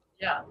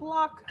 yeah,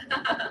 block.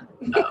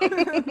 No. You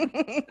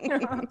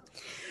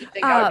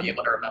think I would be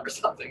able to remember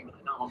something,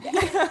 but no.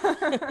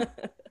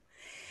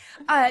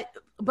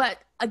 But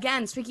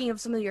again, speaking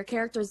of some of your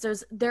characters,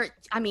 the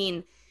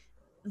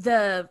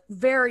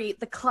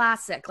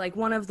classic, like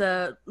one of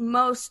the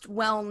most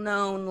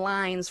well-known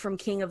lines from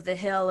King of the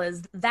Hill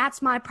is,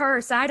 "That's my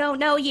purse, I don't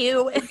know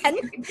you." And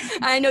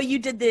I know you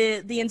did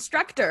the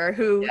instructor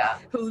who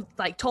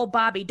like told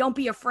Bobby, "Don't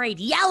be afraid,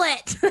 yell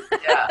it."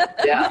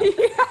 Yeah.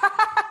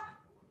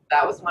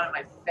 That was one of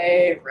my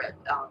favorite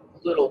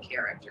little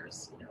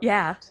characters. To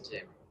do.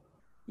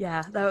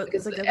 Yeah, that was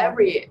because a good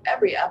every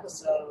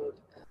episode,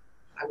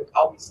 I would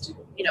always do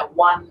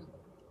one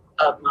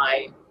of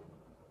my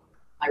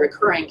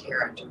recurring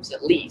characters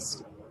at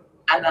least,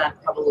 and then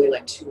probably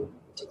like 2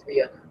 to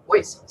 3 other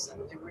voices,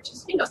 and they were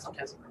just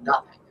sometimes they were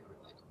nothing. They were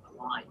like a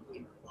line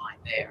here, a line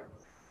there,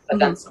 but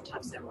then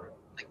sometimes they were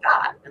like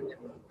that, and they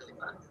were really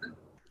fun.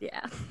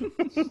 Yeah.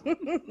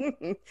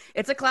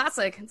 It's a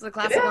classic. It's a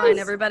classic line.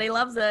 Everybody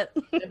loves it.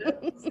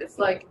 It is. It's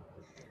like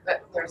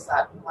there's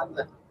a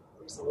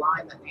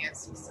line that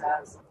Nancy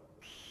says,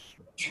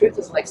 "Truth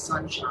is like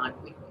sunshine.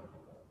 We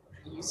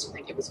used to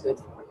think it was good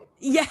for you."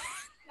 Yeah.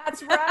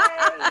 That's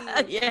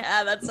right.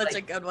 Yeah, that's such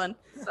a good one.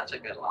 Such a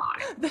good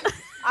line.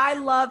 I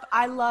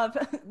love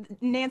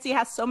Nancy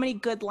has so many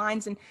good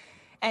lines,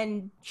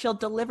 and she'll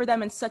deliver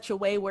them in such a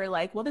way where,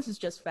 like, well, this is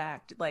just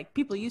fact. Like,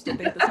 people used to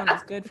think the sun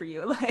was good for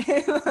you.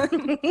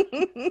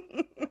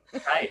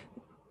 Right?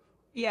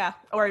 Yeah.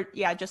 Or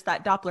just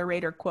that Doppler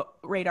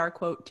radar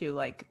quote too.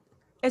 Like,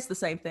 it's the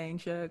same thing,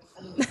 Shugs.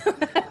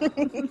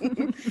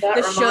 That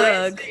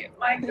reminds me.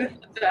 My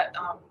goodness, that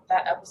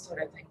episode,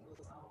 I think,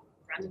 was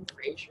Brendan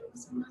Fraser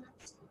was in that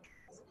episode.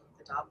 Was it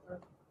the Doppler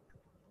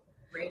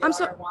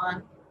radar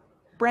one?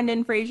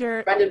 Brendan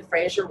Fraser,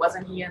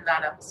 wasn't he in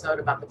that episode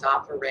about the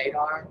Doppler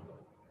radar?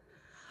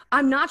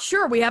 I'm not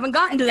sure. We haven't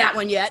gotten to that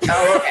one yet.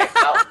 Oh, okay.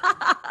 Well,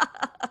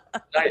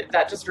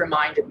 that just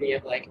reminded me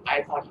of, like,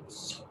 I thought he was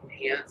so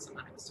handsome,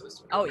 and I was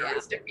so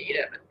nervous to meet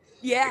him. And,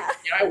 yeah.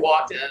 I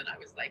walked in, and I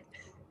was like,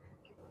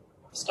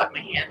 stuck my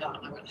hand out,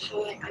 and I went,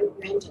 "Hi, I'm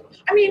Brendan.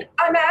 I mean,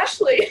 I'm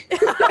Ashley."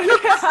 Poor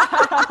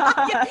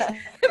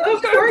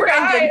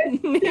guy.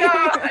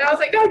 Yeah, and I was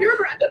like, "No, you're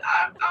Brendan."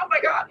 Oh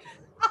my God.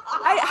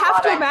 I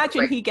have to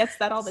imagine he gets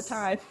that all the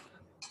time.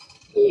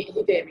 He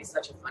gave me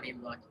such a funny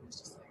look. He was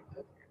just like,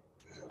 "Okay."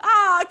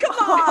 Ah, come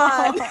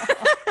on.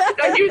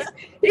 No,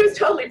 he was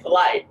totally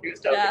polite. He was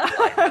totally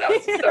polite. But I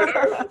was so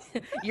nervous.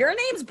 Your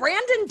name's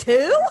Brandon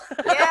too?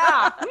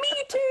 Yeah,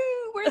 me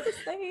too. We're the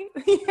same.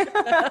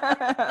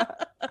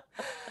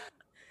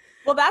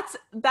 Well,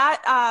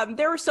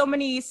 there were so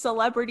many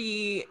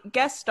celebrity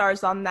guest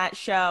stars on that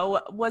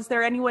show. Was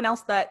there anyone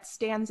else that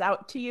stands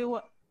out to you?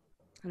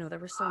 I know there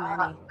were so many.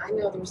 I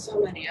know there were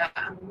so many.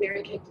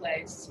 Mary Kay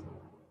Place.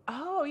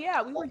 Oh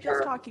yeah, we were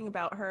just talking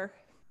about her.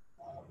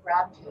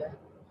 Brad Pitt.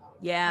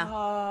 Yeah.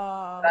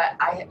 Oh. But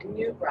I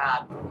knew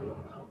Brad from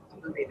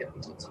the movie that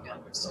we did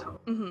together, so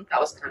that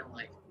was kind of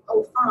like,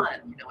 oh,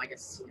 fun. I get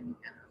to see him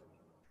again.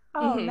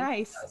 Oh,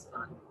 nice. That was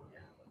fun. Yeah.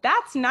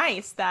 That's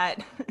nice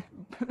that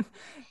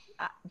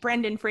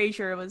Brendan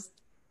Fraser was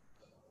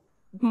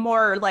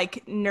more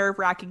like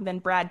nerve-wracking than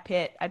Brad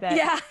Pitt. I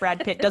bet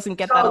Brad Pitt doesn't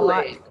get that a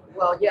lot.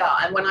 Well, yeah,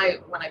 and when I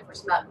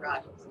first met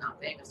Brad, he was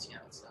not famous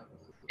yet, so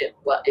it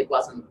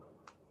wasn't.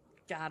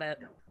 Got it.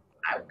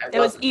 It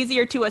was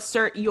easier to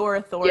assert your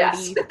authority.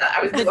 Yes,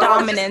 the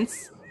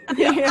dominance.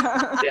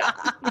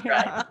 Yeah,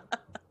 right.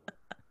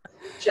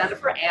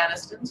 Jennifer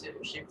Aniston too.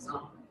 She was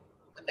on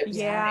when they were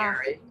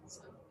married.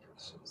 So,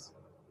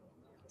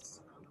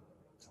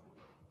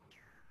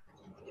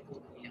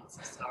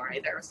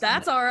 Sorry,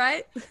 That's all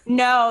right.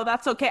 No,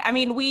 that's okay. I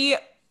mean,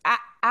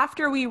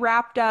 after we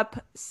wrapped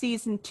up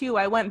season 2,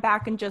 I went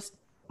back and just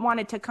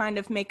wanted to kind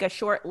of make a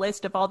short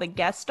list of all the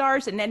guest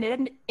stars, and then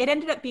it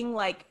ended up being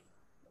like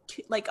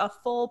a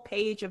full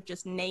page of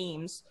just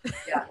names.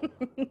 Yeah.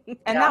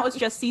 And that was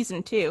just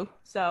season 2.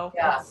 So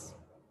yes,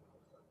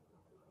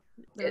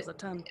 there's a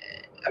ton.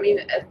 I mean,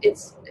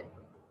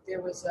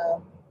 there was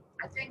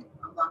I think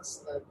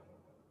amongst the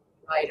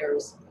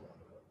writers,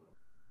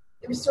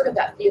 there was sort of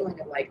that feeling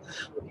of like,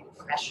 oh, we're being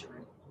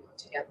pressured,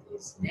 to get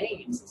these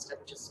names instead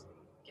of just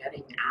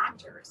getting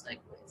actors. Like,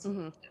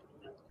 no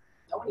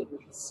one even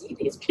can see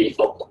these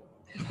people.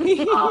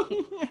 But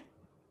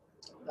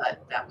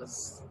that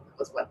was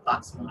what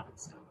Fox wanted,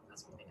 so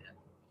that's what they did.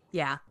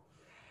 Yeah.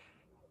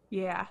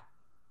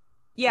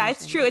 Yeah,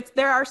 it's true.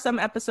 There are some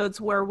episodes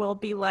where we'll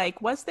be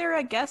like, was there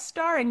a guest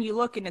star? And you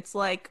look and it's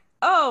like,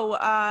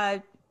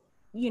 oh,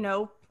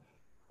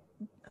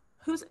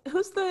 who's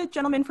the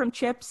gentleman from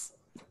Chips?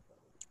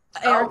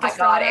 Eric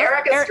Estrada.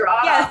 Eric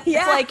Estrada.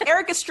 Yeah. It's like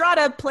Eric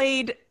Estrada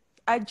played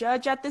a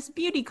judge at this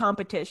beauty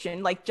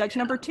competition, like judge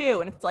number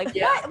 2. And it's like,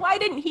 why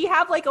didn't he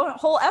have like a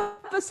whole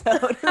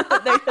episode?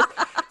 They're just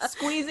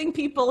squeezing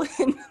people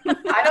in.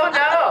 I don't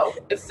know.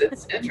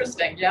 It's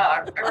interesting.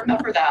 Yeah, I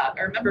remember that.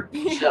 I remember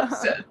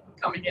Chips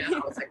coming in. I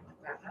was like,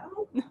 what the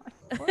hell?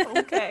 Oh,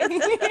 okay.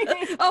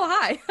 Oh,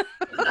 hi.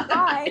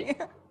 Hi.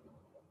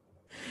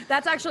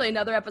 That's actually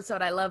another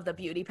episode. I love the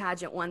beauty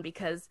pageant one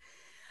because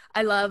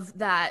I love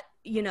that,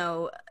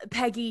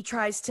 Peggy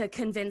tries to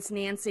convince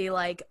Nancy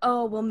like,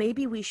 oh, well,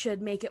 maybe we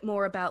should make it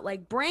more about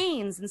like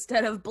brains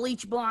instead of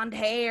bleach blonde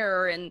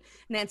hair. And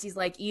Nancy's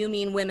like, you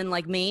mean women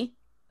like me?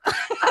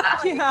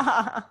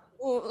 Yeah.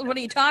 Well, what are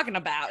you talking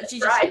about? She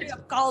just straight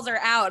up calls her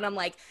out. And I'm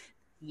like,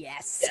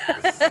 yes.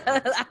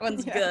 That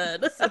one's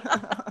good.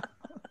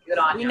 Good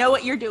on you. Know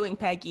what you're doing,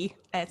 Peggy.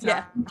 It's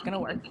not going to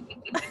work.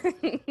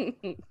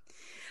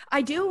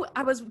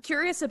 I was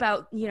curious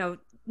about,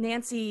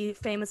 Nancy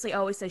famously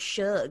always says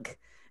shug,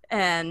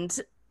 and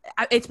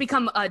it's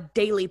become a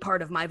daily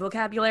part of my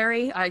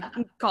vocabulary. I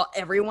call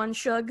everyone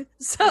shug.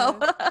 So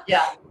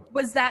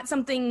was that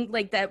something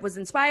like that was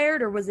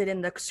inspired, or was it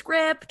in the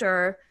script,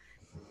 or?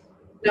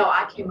 No,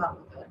 I came up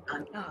with it.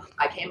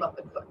 I came up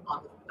with it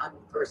on the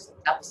first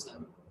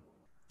episode.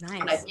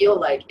 Nice. And I feel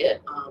like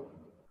it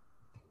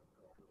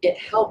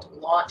helped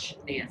launch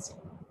Nancy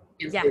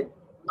into the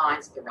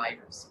minds of the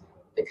writers,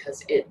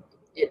 because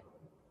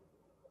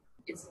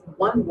it's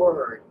one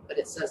word, but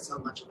it says so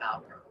much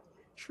about her.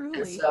 Truly.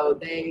 And so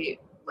they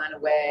went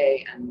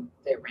away and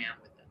they ran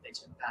with it. They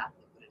took that,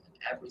 they put it in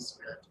every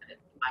script, and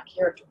my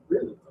character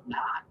grew from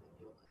that.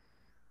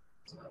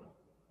 So,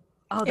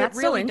 that's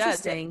really so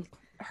interesting.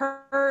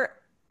 Her,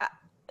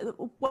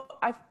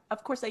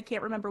 of course, I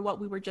can't remember what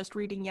we were just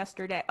reading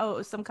yesterday. Oh, it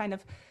was some kind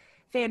of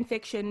fan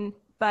fiction,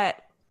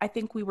 but I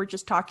think we were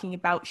just talking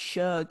about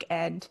Shug,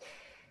 and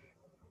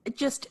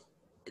just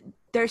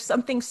there's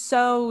something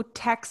so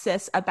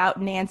Texas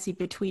about Nancy,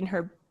 between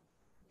her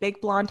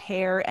big blonde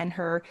hair and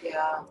her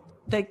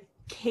the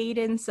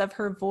cadence of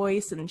her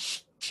voice and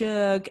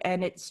Shug,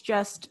 and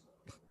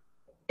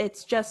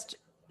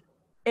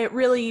it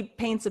really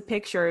paints a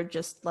picture of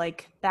just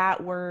like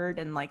that word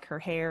and like her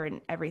hair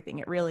and everything.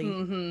 It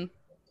really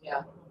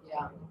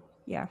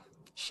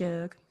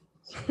Shug.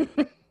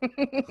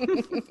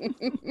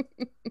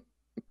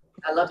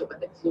 I love it when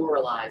they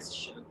pluralize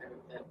Shug.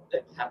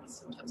 That happens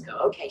sometimes. Go,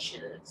 okay,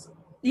 Shugs.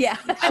 Yeah.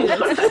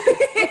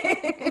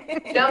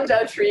 Young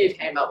Doe Tree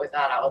came up with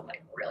that. I was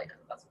like, brilliant.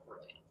 That's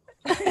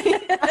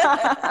brilliant.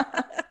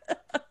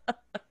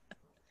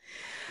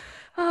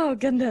 Oh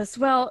goodness.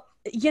 Well,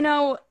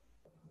 so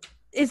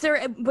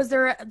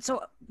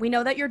we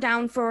know that you're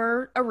down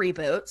for a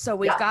reboot, so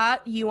we've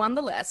got you on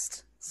the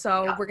list.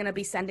 So we're going to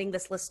be sending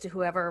this list to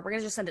whoever. We're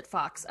going to just send it to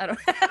Fox. I don't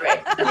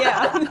Great.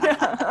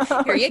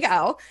 Here you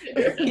go.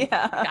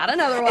 Yeah. Got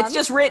another one. It's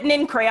just written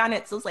in crayon.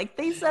 It's just like,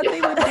 they said they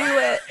would do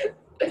it.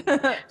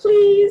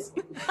 Please.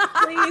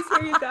 Please,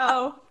 here you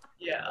go.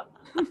 Yeah.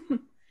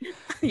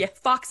 Yeah,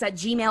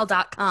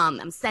 fox@gmail.com.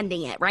 I'm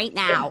sending it right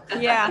now.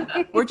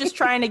 Yeah. We're just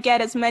trying to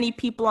get as many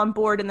people on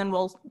board, and then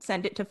we'll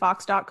send it to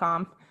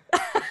fox.com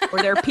or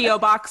their P.O.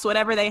 box,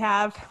 whatever they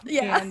have.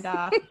 Yeah. And,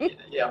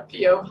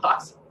 P.O.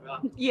 box.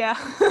 Yeah.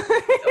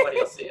 Nobody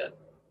will see it.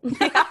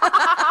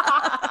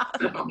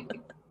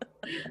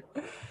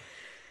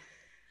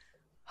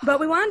 But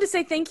we wanted to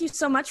say thank you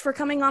so much for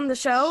coming on the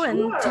show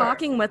and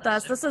talking with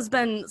us. This has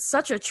been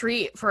such a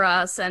treat for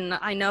us, and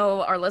I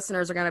know our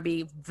listeners are going to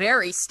be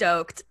very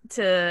stoked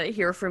to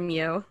hear from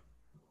you.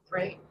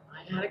 Great.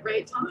 I had a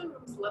great time.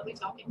 It was lovely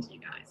talking to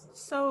you guys.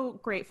 So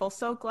grateful.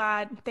 So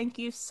glad. Thank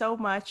you so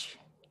much.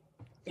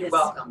 You're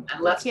welcome.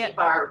 And let's keep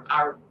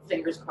our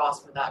fingers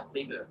crossed for that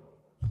reboot.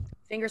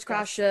 Fingers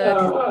crossed,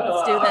 Shug.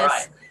 Let's do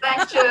this.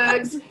 Right. Thanks,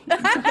 Shugs.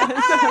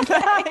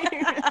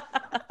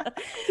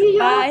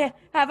 Bye.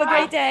 Have a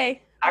great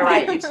day. All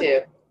right, you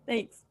too.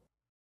 Thanks.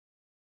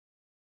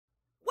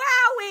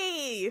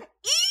 Wowie!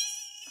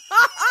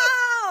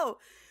 Oh!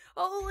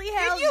 Holy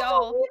hell,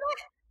 y'all.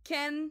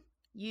 Can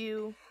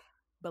you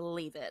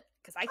believe it?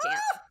 because I can't.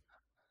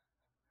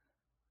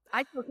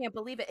 I still can't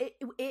believe it.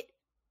 It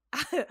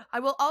I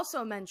will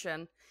also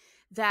mention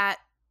that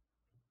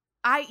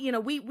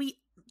we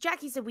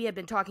Jackie said we had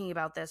been talking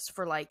about this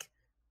for like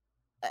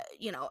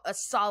a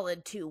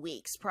solid 2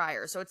 weeks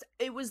prior. So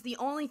it was the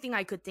only thing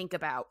I could think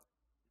about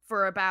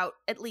for about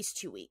at least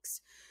 2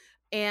 weeks.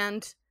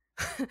 And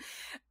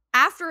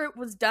after it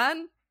was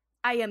done,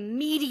 I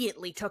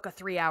immediately took a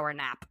 3-hour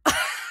nap.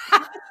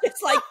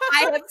 It's like,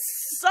 I am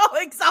so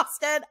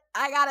exhausted.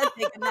 I gotta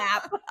take a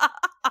nap.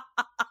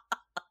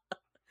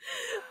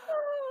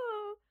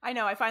 I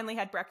know. I finally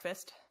had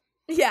breakfast.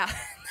 Yeah,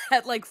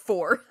 at like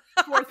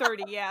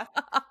 4:30, yeah.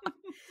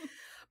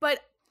 But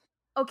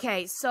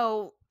okay,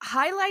 so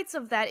highlights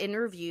of that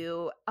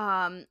interview.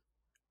 I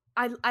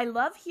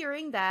love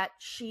hearing that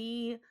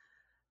she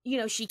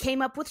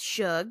came up with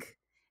Shug,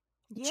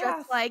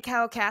 just like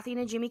how Kathy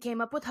and Jimmy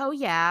came up with Oh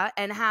Yeah,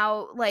 and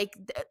how like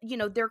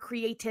their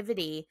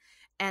creativity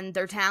and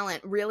their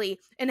talent really,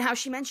 and how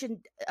she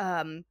mentioned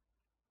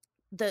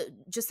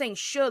just saying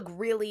Shug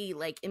really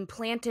like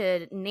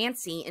implanted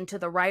Nancy into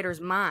the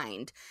writer's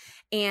mind.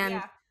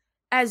 And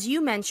as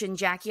you mentioned,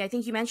 Jackie, I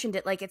think you mentioned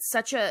it, like it's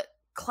such a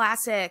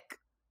classic,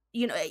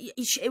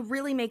 it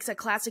really makes a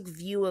classic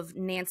view of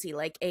Nancy,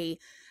 like a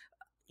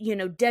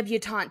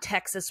debutante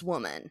Texas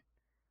woman.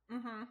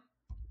 Mm-hmm.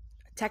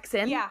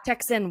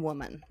 Texan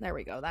woman. There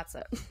we go. That's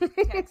it.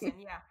 Texan,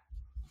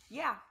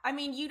 yeah. I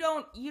mean, you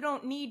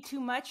don't need too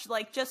much.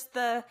 Like just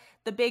the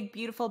big,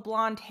 beautiful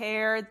blonde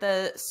hair,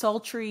 the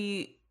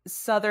sultry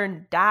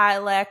Southern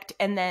dialect,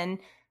 and then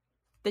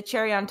the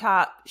cherry on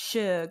top,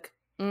 Shug.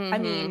 Mm-hmm. I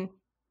mean,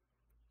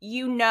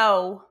 you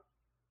know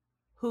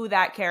who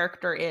that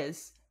character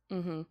is.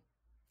 Mm-hmm.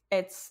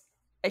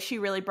 She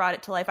really brought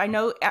it to life. I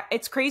know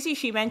it's crazy.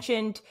 She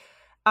mentioned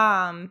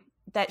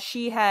that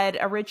she had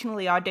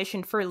originally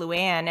auditioned for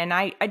Luann, and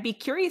I'd be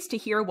curious to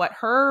hear what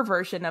her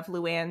version of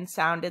Luann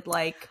sounded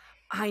like.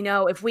 I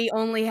know, if we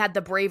only had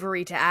the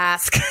bravery to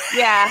ask.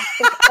 Yeah,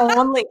 if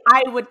only.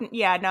 I wouldn't.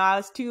 Yeah, no,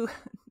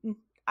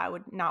 I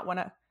would not want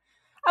to.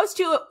 I was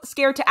too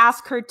scared to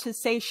ask her to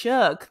say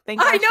Shug. I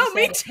know,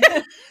 me too.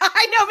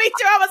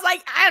 I was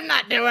like, I'm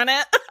not doing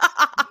it.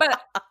 But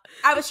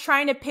I was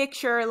trying to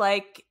picture,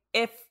 like,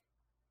 if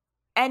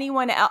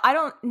anyone else,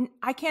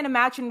 I can't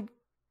imagine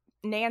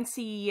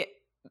Nancy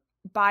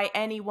by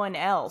anyone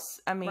else.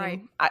 I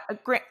mean,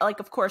 right. Like,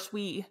 of course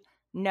we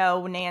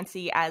know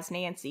Nancy as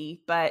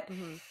Nancy, but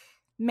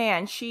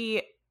man,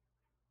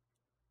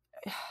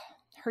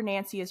 her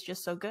Nancy is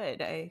just so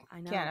good. I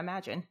can't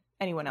imagine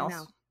anyone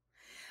else.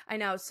 I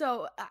know.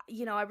 So,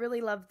 I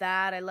really love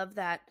that. I love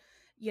that,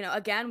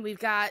 again,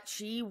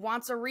 she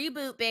wants a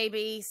reboot,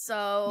 baby.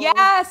 So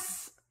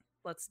yes,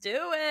 let's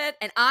do it.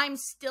 And I'm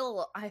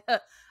still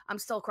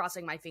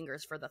crossing my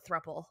fingers for the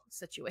thruple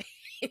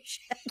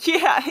situation.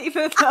 Yeah,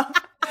 even though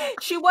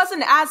she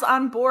wasn't as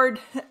on board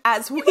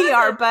as we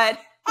are, but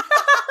not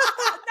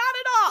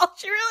at all.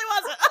 She really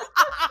wasn't.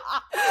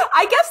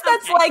 I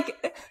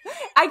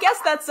guess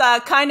that's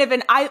kind of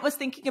I was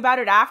thinking about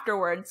it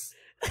afterwards.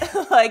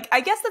 Like,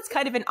 I guess that's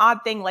kind of an odd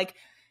thing, like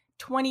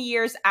 20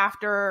 years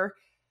after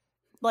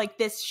like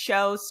this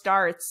show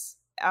starts,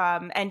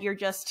 and you're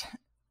just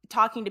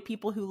talking to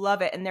people who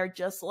love it, and they're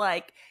just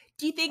like,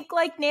 do you think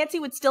like Nancy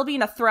would still be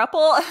in a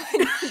thruple?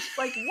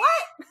 Like,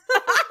 what?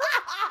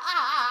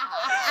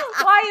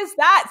 Why is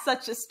that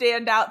such a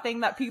standout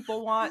thing that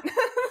people want?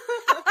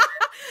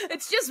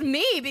 It's just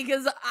me,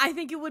 because I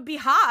think it would be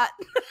hot.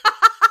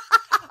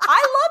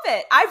 I love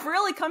it. I've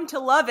really come to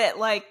love it.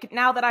 Like,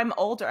 now that I'm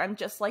older, I'm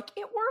just like,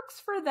 it works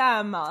for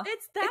them.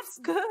 It's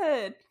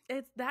good.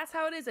 That's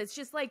how it is. It's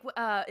just like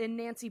in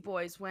Nancy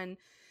Boys, when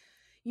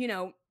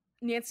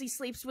Nancy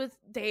sleeps with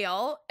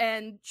Dale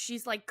and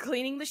she's like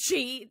cleaning the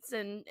sheets,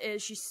 and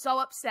she's so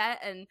upset,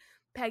 and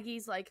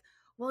Peggy's like,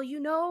 well, you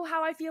know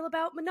how I feel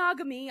about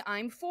monogamy.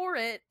 I'm for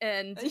it.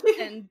 And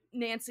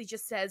Nancy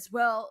just says,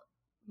 well,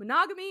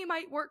 monogamy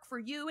might work for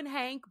you and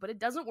Hank, but it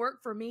doesn't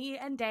work for me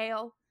and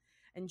Dale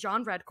and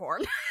John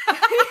Redcorn.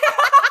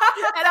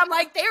 And I'm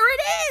like, there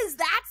it is.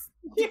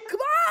 Come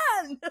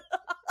on.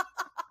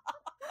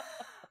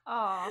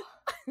 Oh.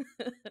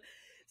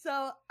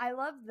 So I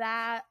love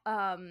that.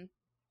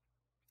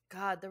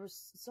 God, there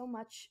was so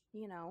much,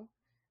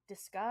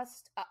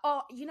 discussed.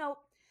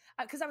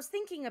 Because I was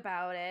thinking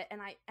about it,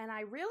 and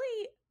I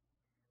really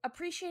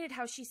appreciated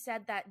how she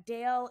said that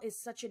Dale is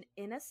such an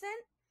innocent,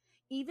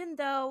 even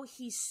though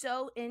he's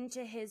so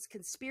into his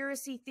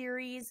conspiracy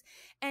theories.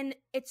 And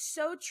it's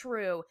so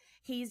true.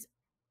 He's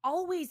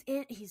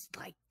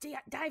like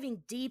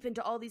diving deep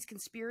into all these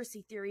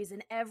conspiracy theories,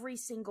 and every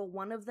single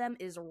one of them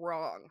is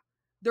wrong.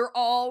 They're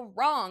all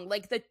wrong.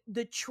 Like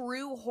the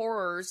true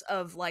horrors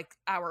of like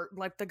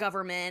the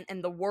government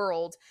and the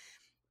world,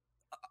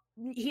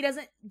 he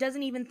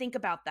doesn't even think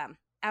about them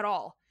at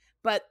all.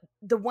 But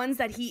the ones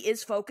that he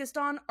is focused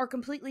on are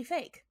completely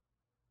fake.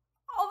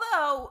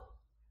 Although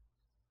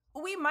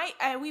we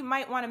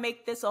might want to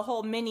make this a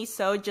whole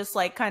mini-sode, just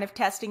like kind of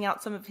testing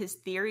out some of his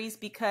theories,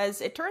 because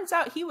it turns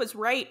out he was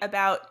right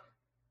about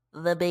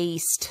the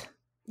beast.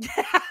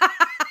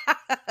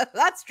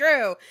 That's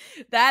true.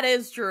 That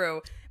is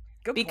true.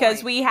 Good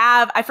because point.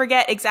 I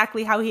forget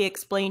exactly how he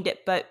explained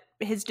it, but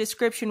his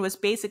description was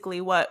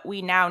basically what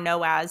we now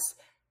know as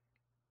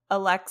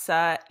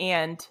Alexa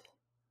and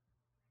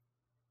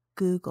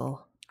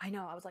Google. I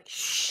know. I was like,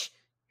 shh,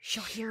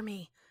 she'll hear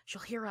me.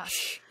 She'll hear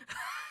us.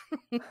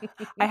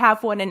 I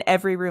have one in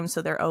every room,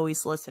 so they're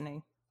always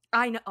listening.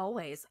 I know,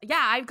 always.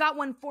 Yeah, I've got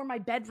one for my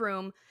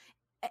bedroom,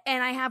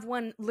 and I have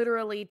one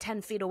literally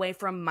 10 feet away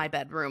from my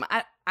bedroom.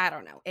 I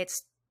don't know.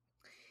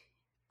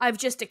 I've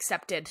just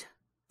accepted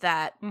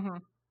that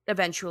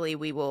eventually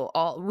we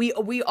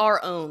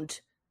are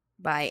owned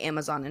by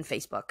Amazon and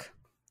Facebook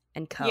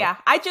and KotH. Yeah,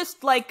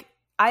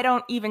 I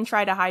don't even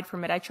try to hide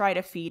from it. I try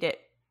to feed it.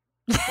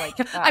 Like,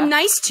 I'm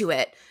nice to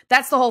it.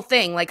 That's the whole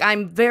thing. Like,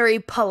 I'm very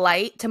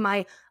polite to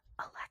my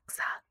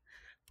Alexa.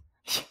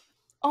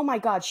 Oh my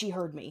God, she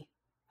heard me.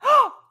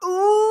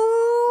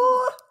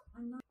 Ooh,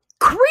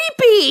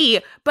 creepy.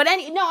 But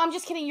no, I'm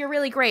just kidding. You're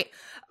really great.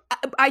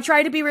 I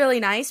try to be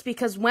really nice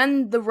because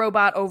when the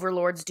robot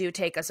overlords do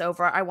take us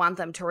over, I want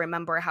them to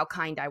remember how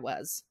kind I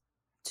was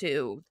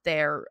to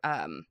their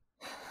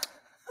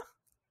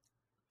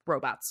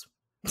robots.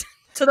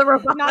 To the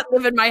robots that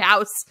live in my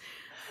house.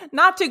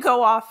 Not to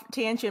go off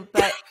tangent,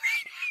 but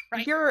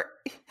right.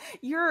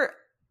 your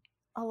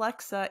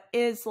Alexa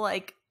is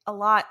like a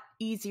lot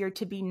easier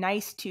to be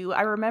nice to.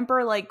 I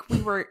remember like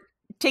we were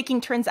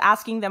taking turns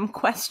asking them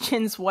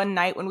questions one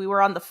night when we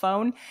were on the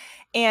phone,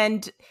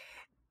 and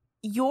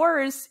you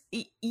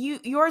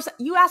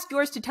asked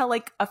yours to tell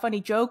like a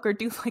funny joke or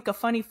do like a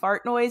funny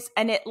fart noise,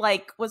 and it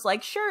like was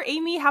like, sure,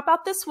 Amy, how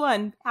about this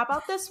one,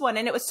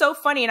 and it was so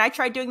funny. And I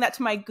tried doing that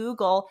to my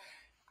Google.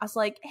 I was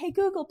like, hey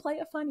Google, play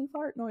a funny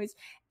fart noise,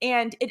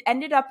 and it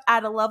ended up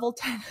at a level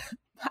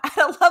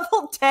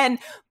 10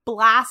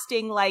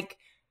 blasting like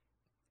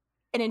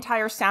an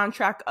entire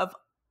soundtrack of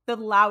the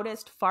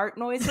loudest fart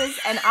noises,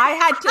 and I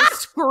had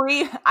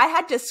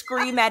to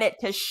scream at it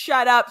to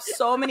shut up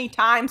so many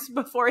times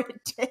before it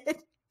did.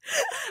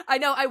 I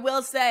know. I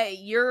will say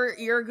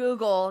your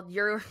Google,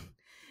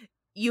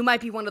 you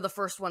might be one of the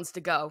first ones to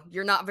go.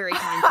 You're not very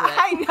kind to it.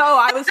 I know.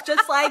 I was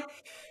just like,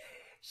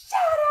 shut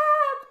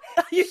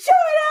up, you shut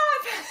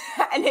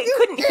up, and it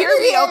couldn't hear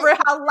me over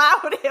how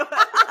loud it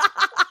was.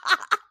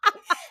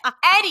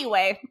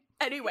 Anyway,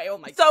 oh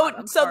my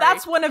God. So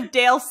that's one of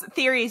Dale's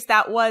theories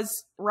that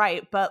was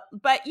right, but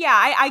yeah,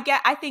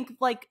 I think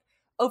like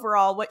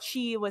overall what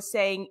she was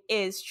saying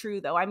is true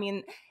though. I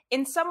mean,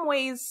 in some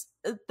ways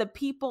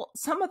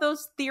some of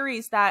those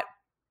theories that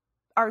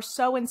are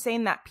so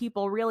insane that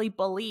people really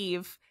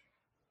believe,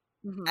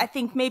 I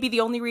think maybe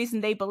the only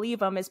reason they believe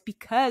them is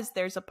because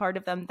there's a part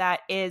of them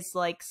that is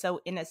like so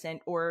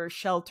innocent or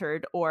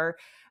sheltered, or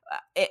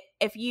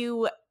if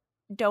you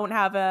don't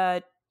have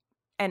an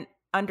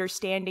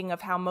understanding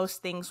of how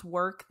most things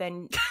work,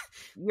 then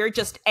you're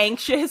just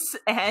anxious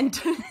and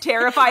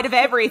terrified of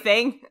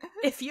everything.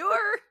 If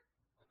you're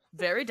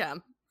very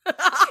dumb,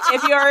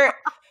 if you're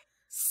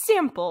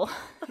simple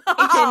in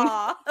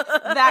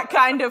that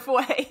kind of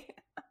way.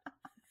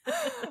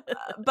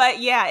 But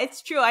yeah,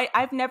 it's true.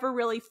 I've never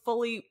really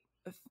fully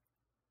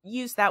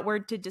used that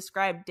word to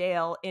describe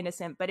Dale,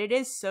 innocent, but it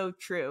is so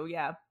true.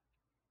 Yeah.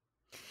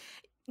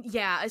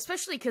 Yeah,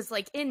 especially because,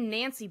 like, in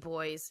Nancy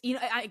Boys, you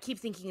know, I keep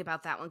thinking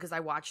about that one because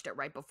I watched it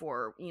right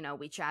before, you know,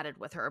 we chatted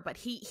with her. But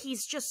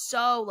he's just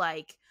so,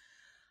 like,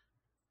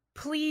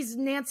 please,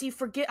 Nancy,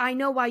 I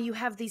know why you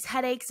have these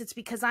headaches. It's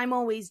because I'm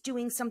always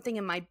doing something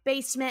in my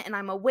basement and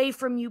I'm away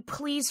from you.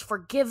 Please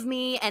forgive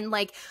me. And,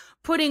 like,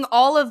 putting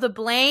all of the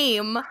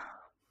blame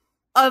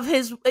of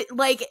his,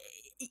 like,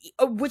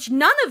 which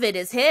none of it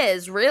is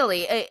his,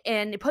 really,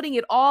 and putting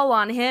it all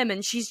on him.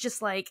 And she's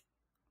just like,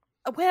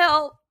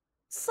 well,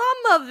 some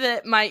of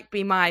it might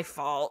be my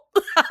fault.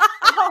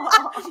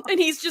 And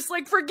he's just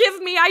like, forgive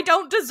me, I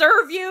don't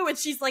deserve you. And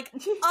she's like,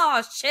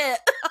 oh, shit.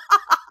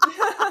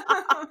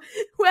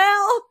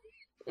 Well,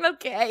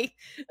 okay.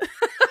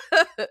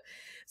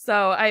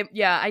 So,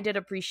 I did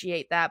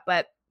appreciate that.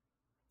 But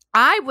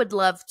I would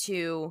love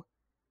to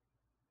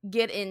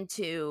get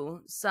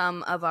into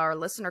some of our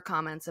listener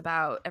comments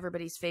about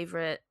everybody's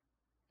favorite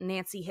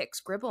Nancy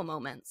Hicks-Gribble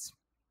moments.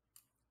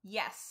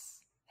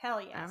 Yes.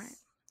 Hell yes.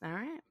 All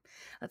right.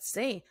 Let's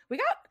see. We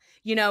got,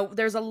 you know,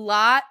 there's a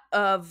lot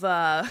of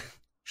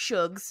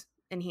Shugs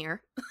in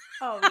here.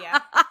 Oh, yeah.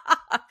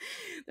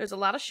 There's a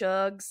lot of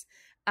Shugs.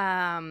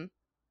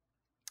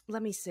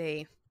 Let me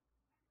see.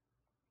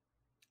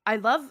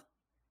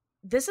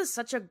 This is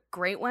such a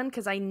great one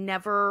because I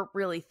never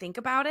really think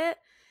about it.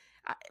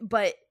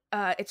 But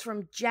it's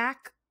from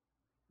Jack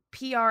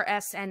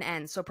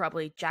PRSNN, so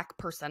probably Jack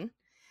Person.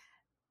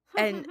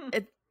 And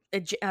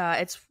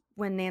it's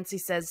when Nancy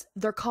says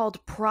they're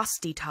called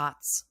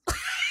prostitutes.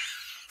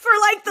 For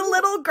like the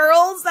little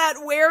girls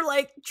that wear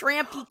like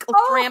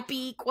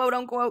trampy quote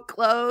unquote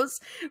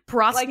clothes.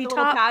 Prostitutes. Like the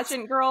little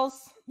pageant girls.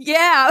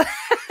 Yeah.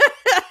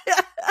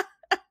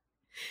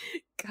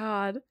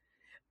 God.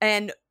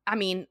 And I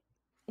mean,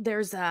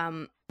 there's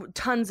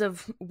tons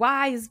of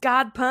 "Why is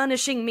God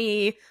punishing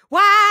me?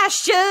 Why,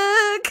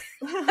 Shug?"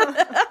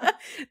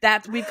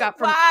 That we've got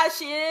from Why,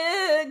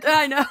 Shug?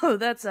 I know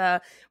that's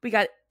we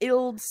got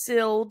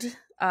Ild-Sild,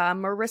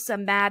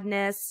 Marissa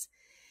Madness,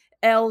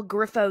 El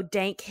Griffo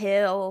Dank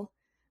Hill,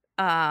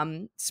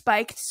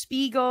 Spiked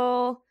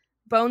Spiegel,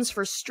 Bones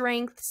for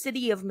Strength,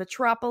 City of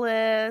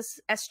Metropolis,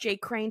 SJ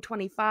Crane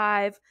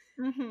 25,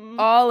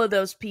 all of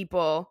those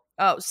people.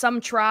 Oh,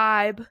 Some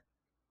Tribe.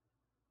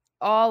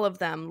 All of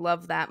them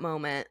love that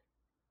moment.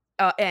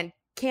 And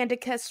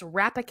Candicus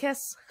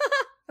Rapicus.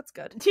 That's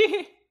good.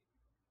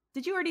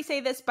 Did you already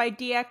say this by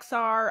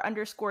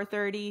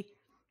DXR_30?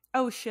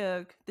 Oh,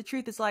 Shug, the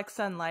truth is like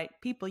sunlight.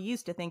 People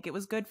used to think it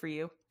was good for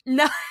you.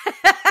 No,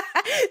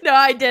 no,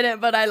 I didn't,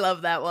 but I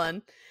love that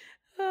one.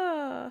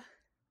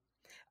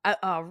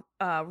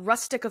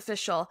 Rustic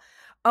Official.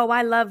 Oh,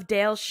 I love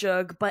Dale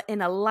Shug, but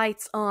in a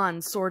lights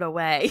on sort of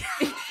way.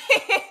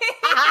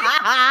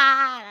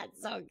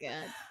 That's so good.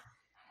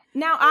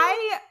 Now,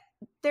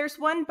 there's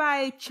one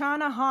by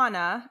Chana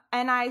Hana,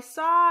 and I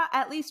saw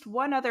at least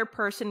one other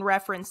person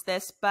reference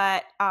this,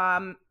 but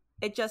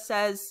it just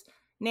says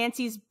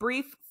Nancy's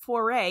brief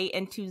foray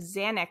into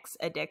Xanax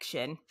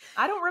addiction.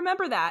 I don't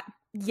remember that.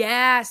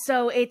 Yeah,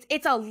 so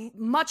it's a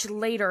much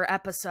later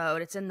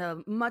episode. It's in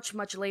the much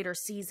later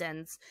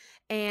seasons,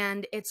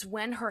 and it's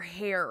when her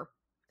hair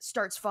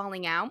starts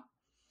falling out.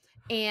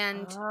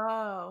 And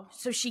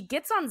so she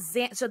gets on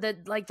so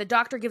the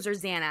doctor gives her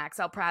Xanax,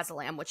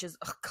 alprazolam, which is,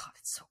 oh god,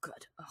 it's so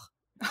good. Ugh.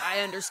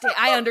 I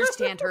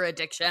understand her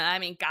addiction. I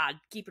mean, god,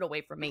 keep it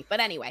away from me. But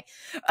anyway.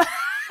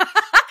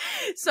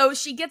 So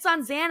she gets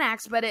on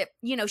Xanax, but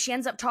she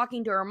ends up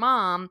talking to her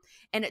mom,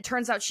 and it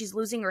turns out she's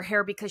losing her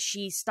hair because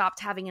she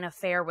stopped having an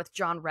affair with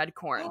John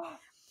Redcorn.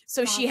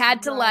 So she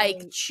had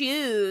to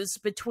choose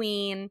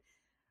between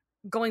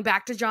going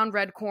back to John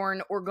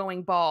Redcorn or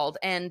going bald,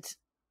 and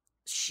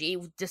she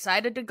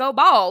decided to go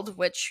bald,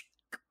 which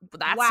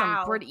that's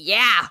some pretty,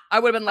 I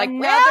would have been like,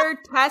 another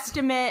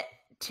testament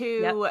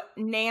to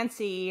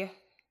Nancy.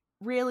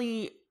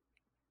 Really,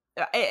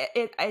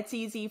 it's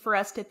easy for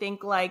us to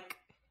think like,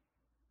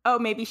 oh,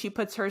 maybe she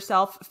puts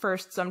herself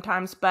first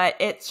sometimes, but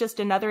it's just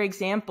another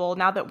example,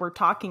 now that we're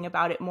talking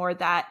about it more,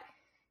 that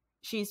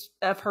she's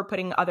of her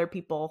putting other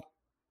people,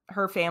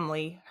 her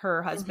family,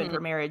 her husband, her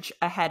marriage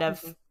ahead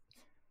of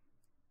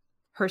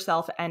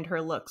herself and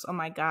her looks. Oh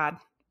my god.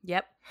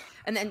 Yep.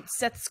 And then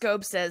Seth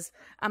Scobe says,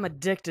 "I'm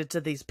addicted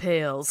to these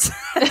pills."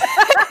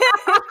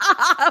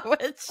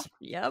 Which,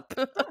 yep.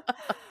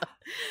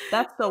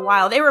 That's so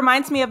wild. It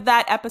reminds me of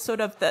that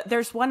episode of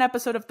there's one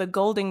episode of The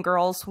Golden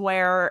Girls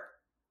where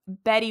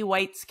Betty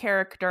White's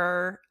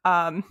character,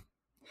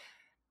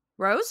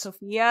 Rose?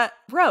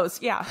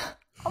 Rose, yeah.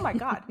 Oh my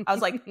god. I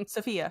was like,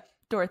 Sophia,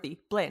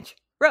 Dorothy, Blanche,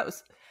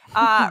 Rose.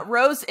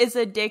 Rose is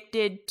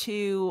addicted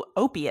to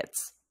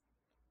opiates.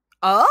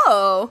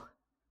 Oh.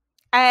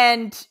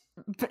 And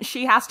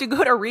she has to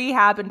go to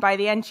rehab, and by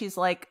the end she's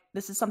like,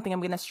 this is something I'm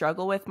going to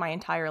struggle with my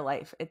entire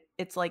life.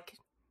 It's like,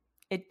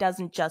 it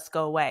doesn't just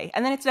go away.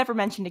 And then it's never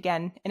mentioned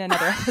again in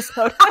another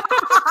episode.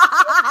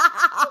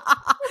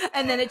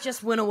 And then it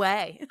just went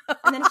away.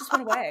 And then it just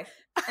went away.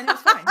 And it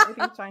was fine.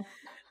 Everything was fine.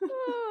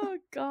 Oh,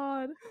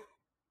 God.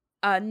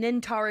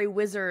 Nintari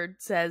Wizard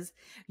says,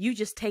 "You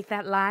just take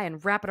that lie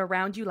and wrap it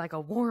around you like a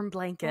warm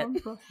blanket."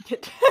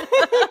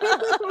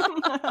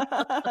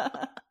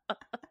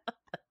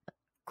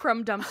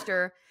 Crumb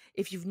Dumpster,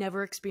 "If you've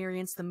never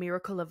experienced the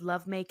miracle of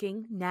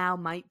lovemaking, now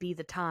might be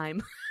the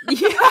time."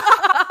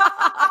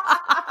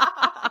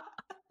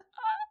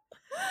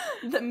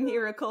 The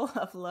miracle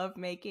of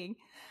lovemaking.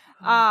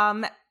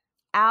 Algrabowski.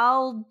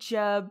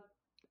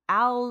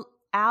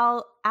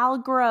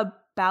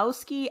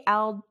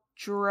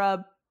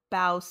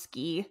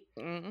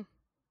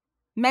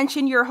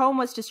 Mention your home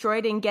was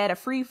destroyed and get a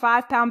free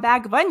 5-pound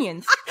bag of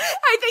onions.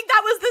 I think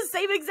that was the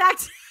same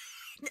exact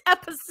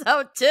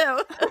episode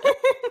too.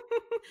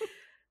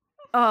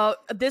 Oh,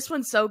 this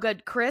one's so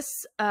good.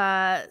 Chris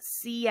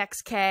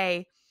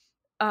CXK,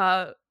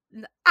 "I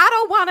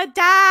don't want to die.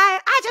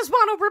 I just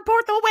want to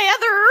report the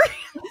weather."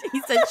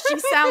 He said she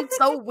sounds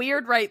so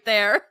weird right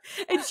there,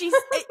 and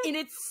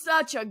it's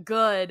such a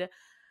good,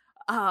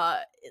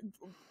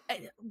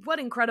 what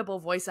incredible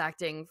voice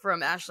acting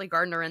from Ashley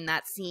Gardner in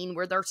that scene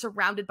where they're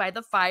surrounded by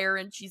the fire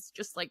and she's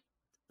just like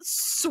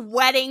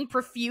sweating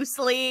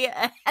profusely,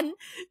 and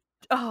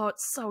oh,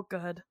 it's so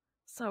good.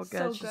 So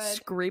good. She's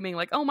screaming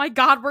like, "Oh my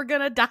god, we're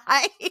gonna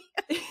die."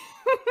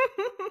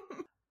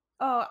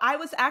 Oh, I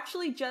was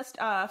actually just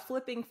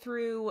flipping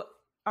through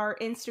our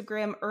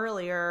Instagram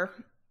earlier,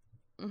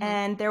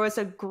 and there was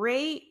a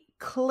great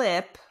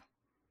clip.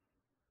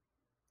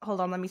 Hold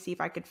on, let me see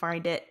if I could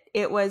find it.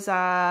 It was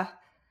but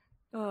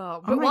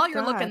while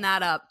you're looking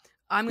that up,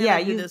 I'm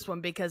gonna do this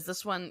one because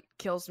this one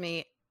kills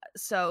me.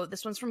 So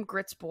this one's from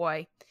Grits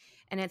Boy,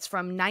 and it's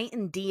from Night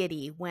and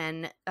Deity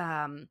when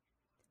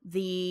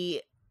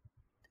the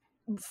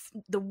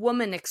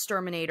woman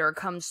exterminator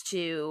comes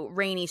to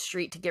Rainy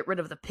Street to get rid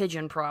of the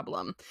pigeon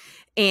problem,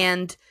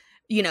 and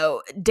you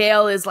know,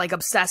 Dale is like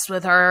obsessed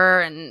with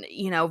her and,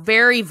 you know,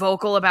 very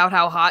vocal about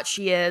how hot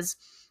she is.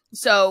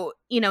 So,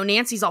 you know,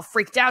 Nancy's all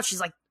freaked out.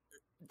 She's like,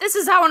 this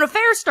is how an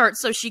affair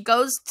starts. So she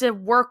goes to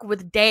work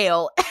with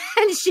Dale,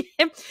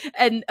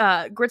 and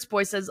Grits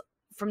Boy says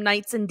from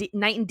Night and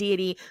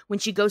Didi, when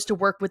she goes to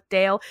work with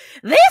Dale,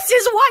 this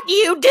is what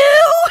you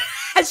do.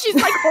 And she's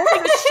like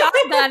holding a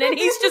shotgun, and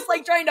he's just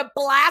like trying to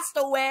blast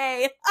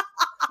away.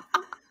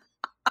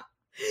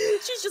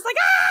 She's just like,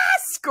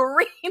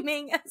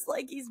 screaming as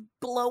like he's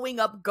blowing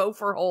up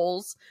gopher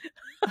holes.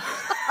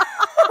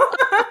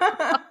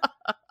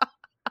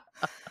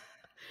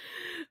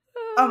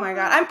 Oh my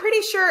God. I'm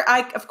pretty sure,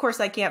 of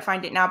course I can't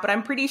find it now, but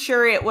I'm pretty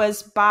sure it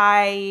was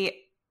by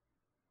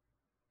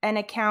an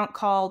account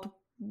called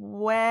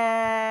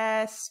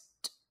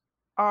West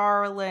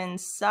Arlen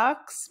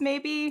Sucks,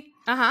 maybe?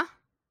 Uh-huh.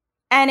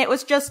 And it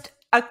was just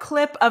a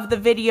clip of the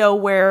video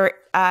where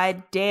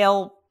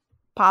Dale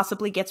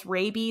possibly gets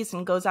rabies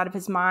and goes out of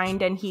his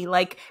mind, and he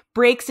like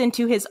breaks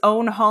into his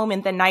own home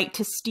in the night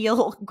to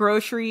steal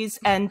groceries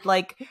and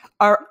like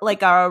a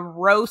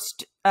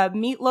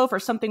meatloaf or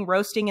something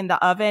roasting in the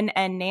oven,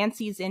 and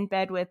Nancy's in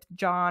bed with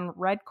John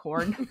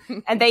Redcorn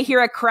and they hear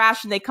a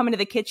crash and they come into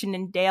the kitchen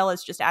and Dale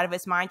is just out of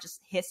his mind,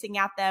 just hissing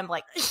at them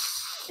like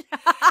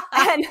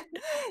and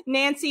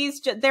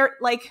Nancy's they're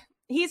like,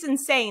 he's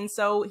insane,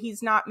 so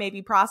he's not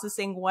maybe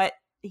processing what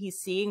he's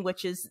seeing,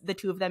 which is the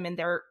two of them in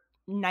their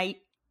night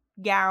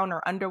gown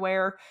or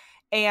underwear,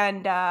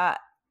 and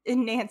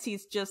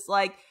Nancy's just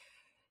like,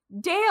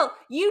 Dale,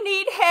 you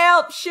need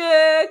help,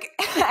 Shug.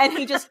 And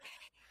he just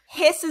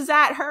hisses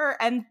at her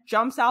and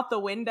jumps out the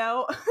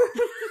window.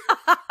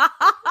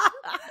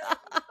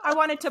 I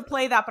wanted to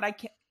play that, but I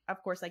can't,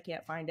 of course I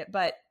can't find it,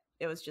 but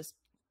it was just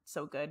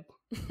so good.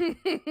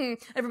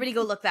 Everybody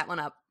go look that one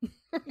up.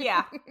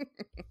 Yeah.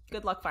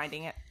 Good luck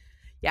finding it.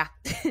 Yeah.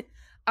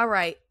 All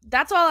right.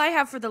 That's all I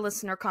have for the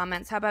listener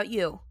comments. How about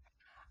you?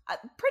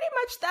 Pretty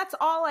much that's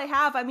all I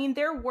have. I mean,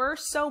 there were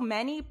so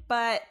many,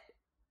 but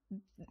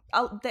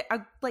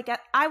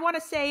I want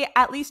to say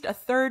at least a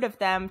third of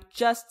them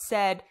just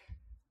said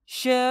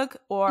Shug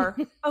or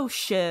oh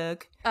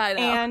Shug. I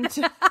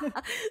know.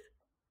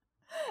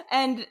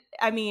 And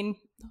I mean,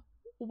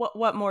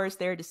 what more is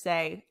there to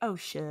say? Oh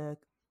Shug.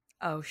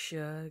 Oh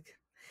Shug.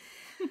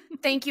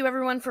 Thank you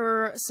everyone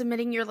for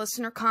submitting your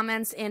listener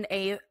comments, and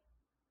a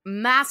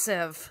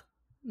massive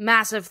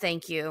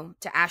thank you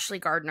to Ashley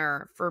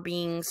Gardner for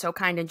being so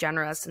kind and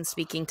generous and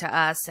speaking to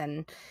us,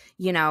 and,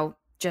 you know,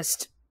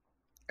 just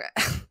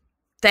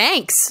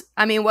thanks.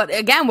 I mean, what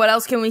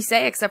else can we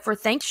say except for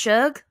thanks,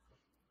 Shug?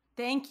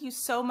 Thank you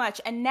so much.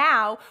 And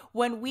now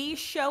when we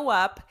show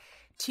up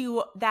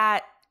to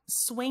that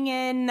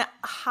swingin'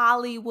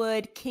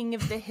 Hollywood King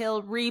of the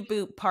Hill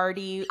reboot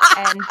party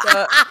and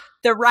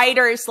the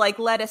writers like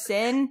let us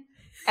in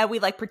and we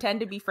like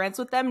pretend to be friends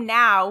with them,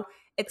 now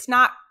it's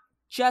not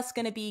just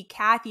gonna be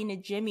Kathy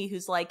and Jimmy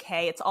who's like,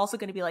 hey, it's also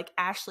gonna be like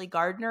Ashley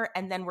Gardner,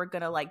 and then we're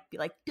gonna like be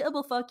like,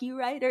 double fuck you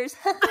writers.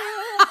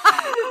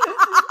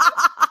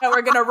 And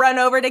we're gonna run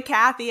over to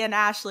Kathy and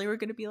Ashley. We're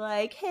gonna be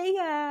like, hey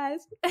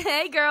guys.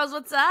 Hey girls,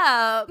 what's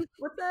up?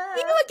 What's up?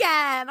 See you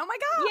again. Oh my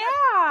God.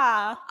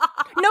 Yeah.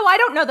 No, I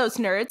don't know those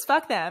nerds.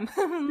 Fuck them.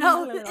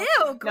 No,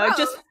 ew, gross.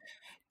 No,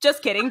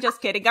 just kidding.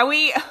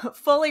 We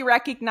fully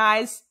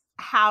recognize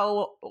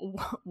how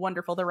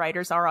wonderful the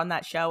writers are on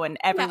that show, and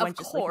everyone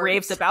just like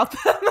raves about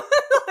them.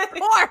 Of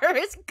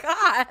course,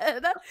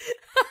 God.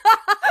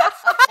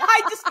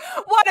 I just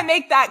want to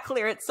make that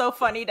clear. It's so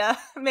funny to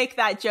make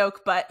that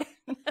joke, but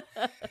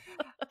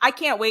I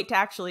can't wait to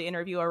actually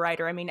interview a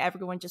writer. I mean,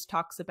 everyone just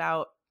talks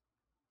about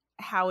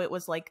how it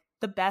was like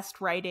the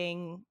best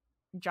writing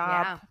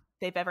job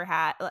they've ever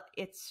had.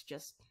 It's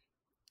just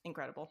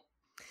incredible.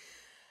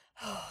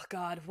 Oh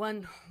God,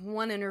 one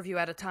interview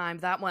at a time.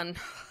 That one,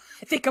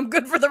 I think I'm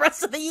good for the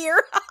rest of the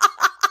year.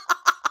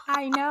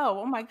 I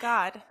know. Oh my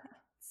God.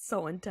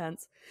 So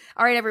intense.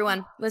 All right,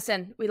 everyone.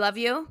 Listen, we love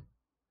you.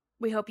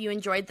 We hope you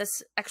enjoyed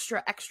this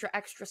extra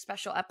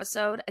special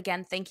episode.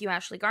 Again, thank you,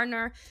 Ashley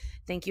Gardner.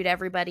 Thank you to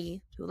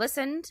everybody who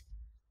listened.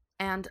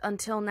 And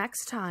until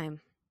next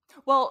time.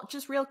 Well,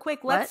 just real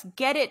quick, let's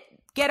get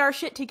our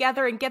shit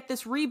together and get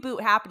this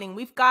reboot happening.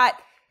 We've got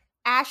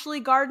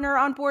Ashley Gardner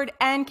on board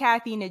and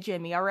Kathy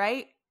Najimy, all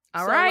right?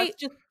 All right. Let's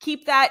just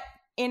keep that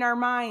in our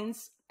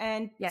minds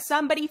and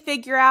somebody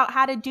figure out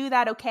how to do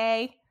that,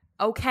 okay?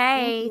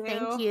 Okay.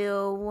 Thank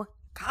you.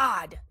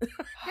 God.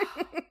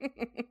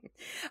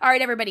 All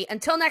right, everybody.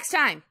 Until next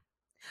time.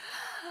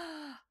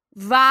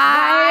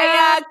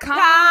 Via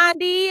con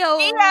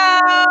Dios.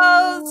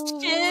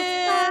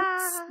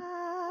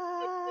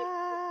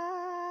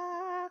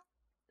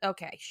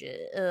 Okay.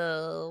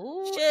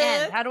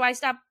 And how do I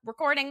stop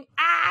recording?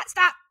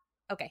 Stop.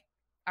 Okay.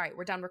 All right.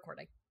 We're done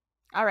recording.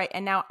 All right.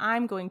 And now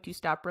I'm going to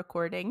stop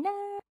recording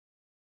now.